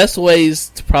think the best ways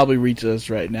to probably reach us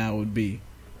right now would be.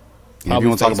 If you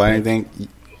want to talk about anything,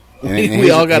 we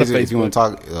all got a Facebook. If you want to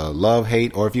talk love,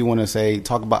 hate, or if you want to say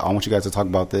I want you guys to talk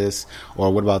about this,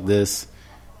 or what about this.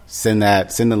 Send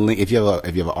the link if you have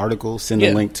an article. Send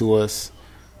the link to us,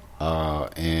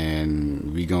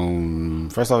 and we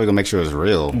first of all we're gonna make sure it's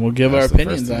real. We'll give our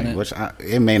opinions on it, which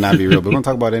it may not be real, but we're gonna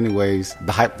talk about it anyways.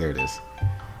 The hype, there it is.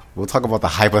 We'll talk about the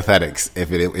hypothetics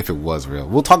if it was real.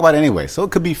 We'll talk about it anyway, so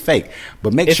it could be fake,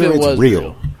 but make sure it's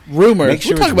real. Rumors.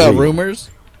 We'll talk about rumors.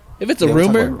 If it's a Yeah, we'll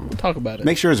talk rumor, about it. we'll talk about it.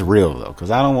 Make sure it's real though,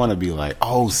 because I don't want to be like,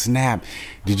 oh snap,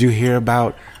 did you hear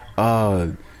about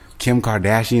Kim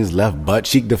Kardashian's left butt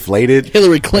cheek deflated?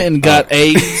 Hillary Clinton got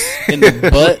AIDS in the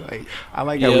butt. Like, I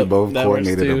like how we Yep, both that works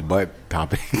coordinated a too. butt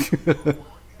topic.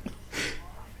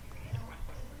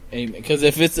 Because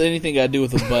if it's anything I do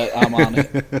with a butt, I'm on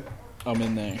it. I'm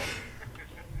in there.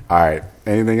 All right.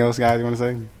 Anything else, guys, you want to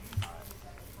say?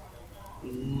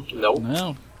 Nope.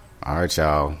 No. All right,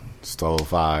 y'all. Stole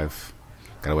 5.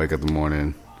 Gotta wake up in the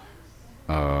morning.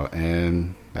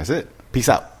 And that's it. Peace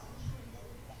out.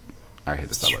 All right, hit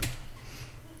the stop button.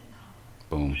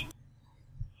 Boom.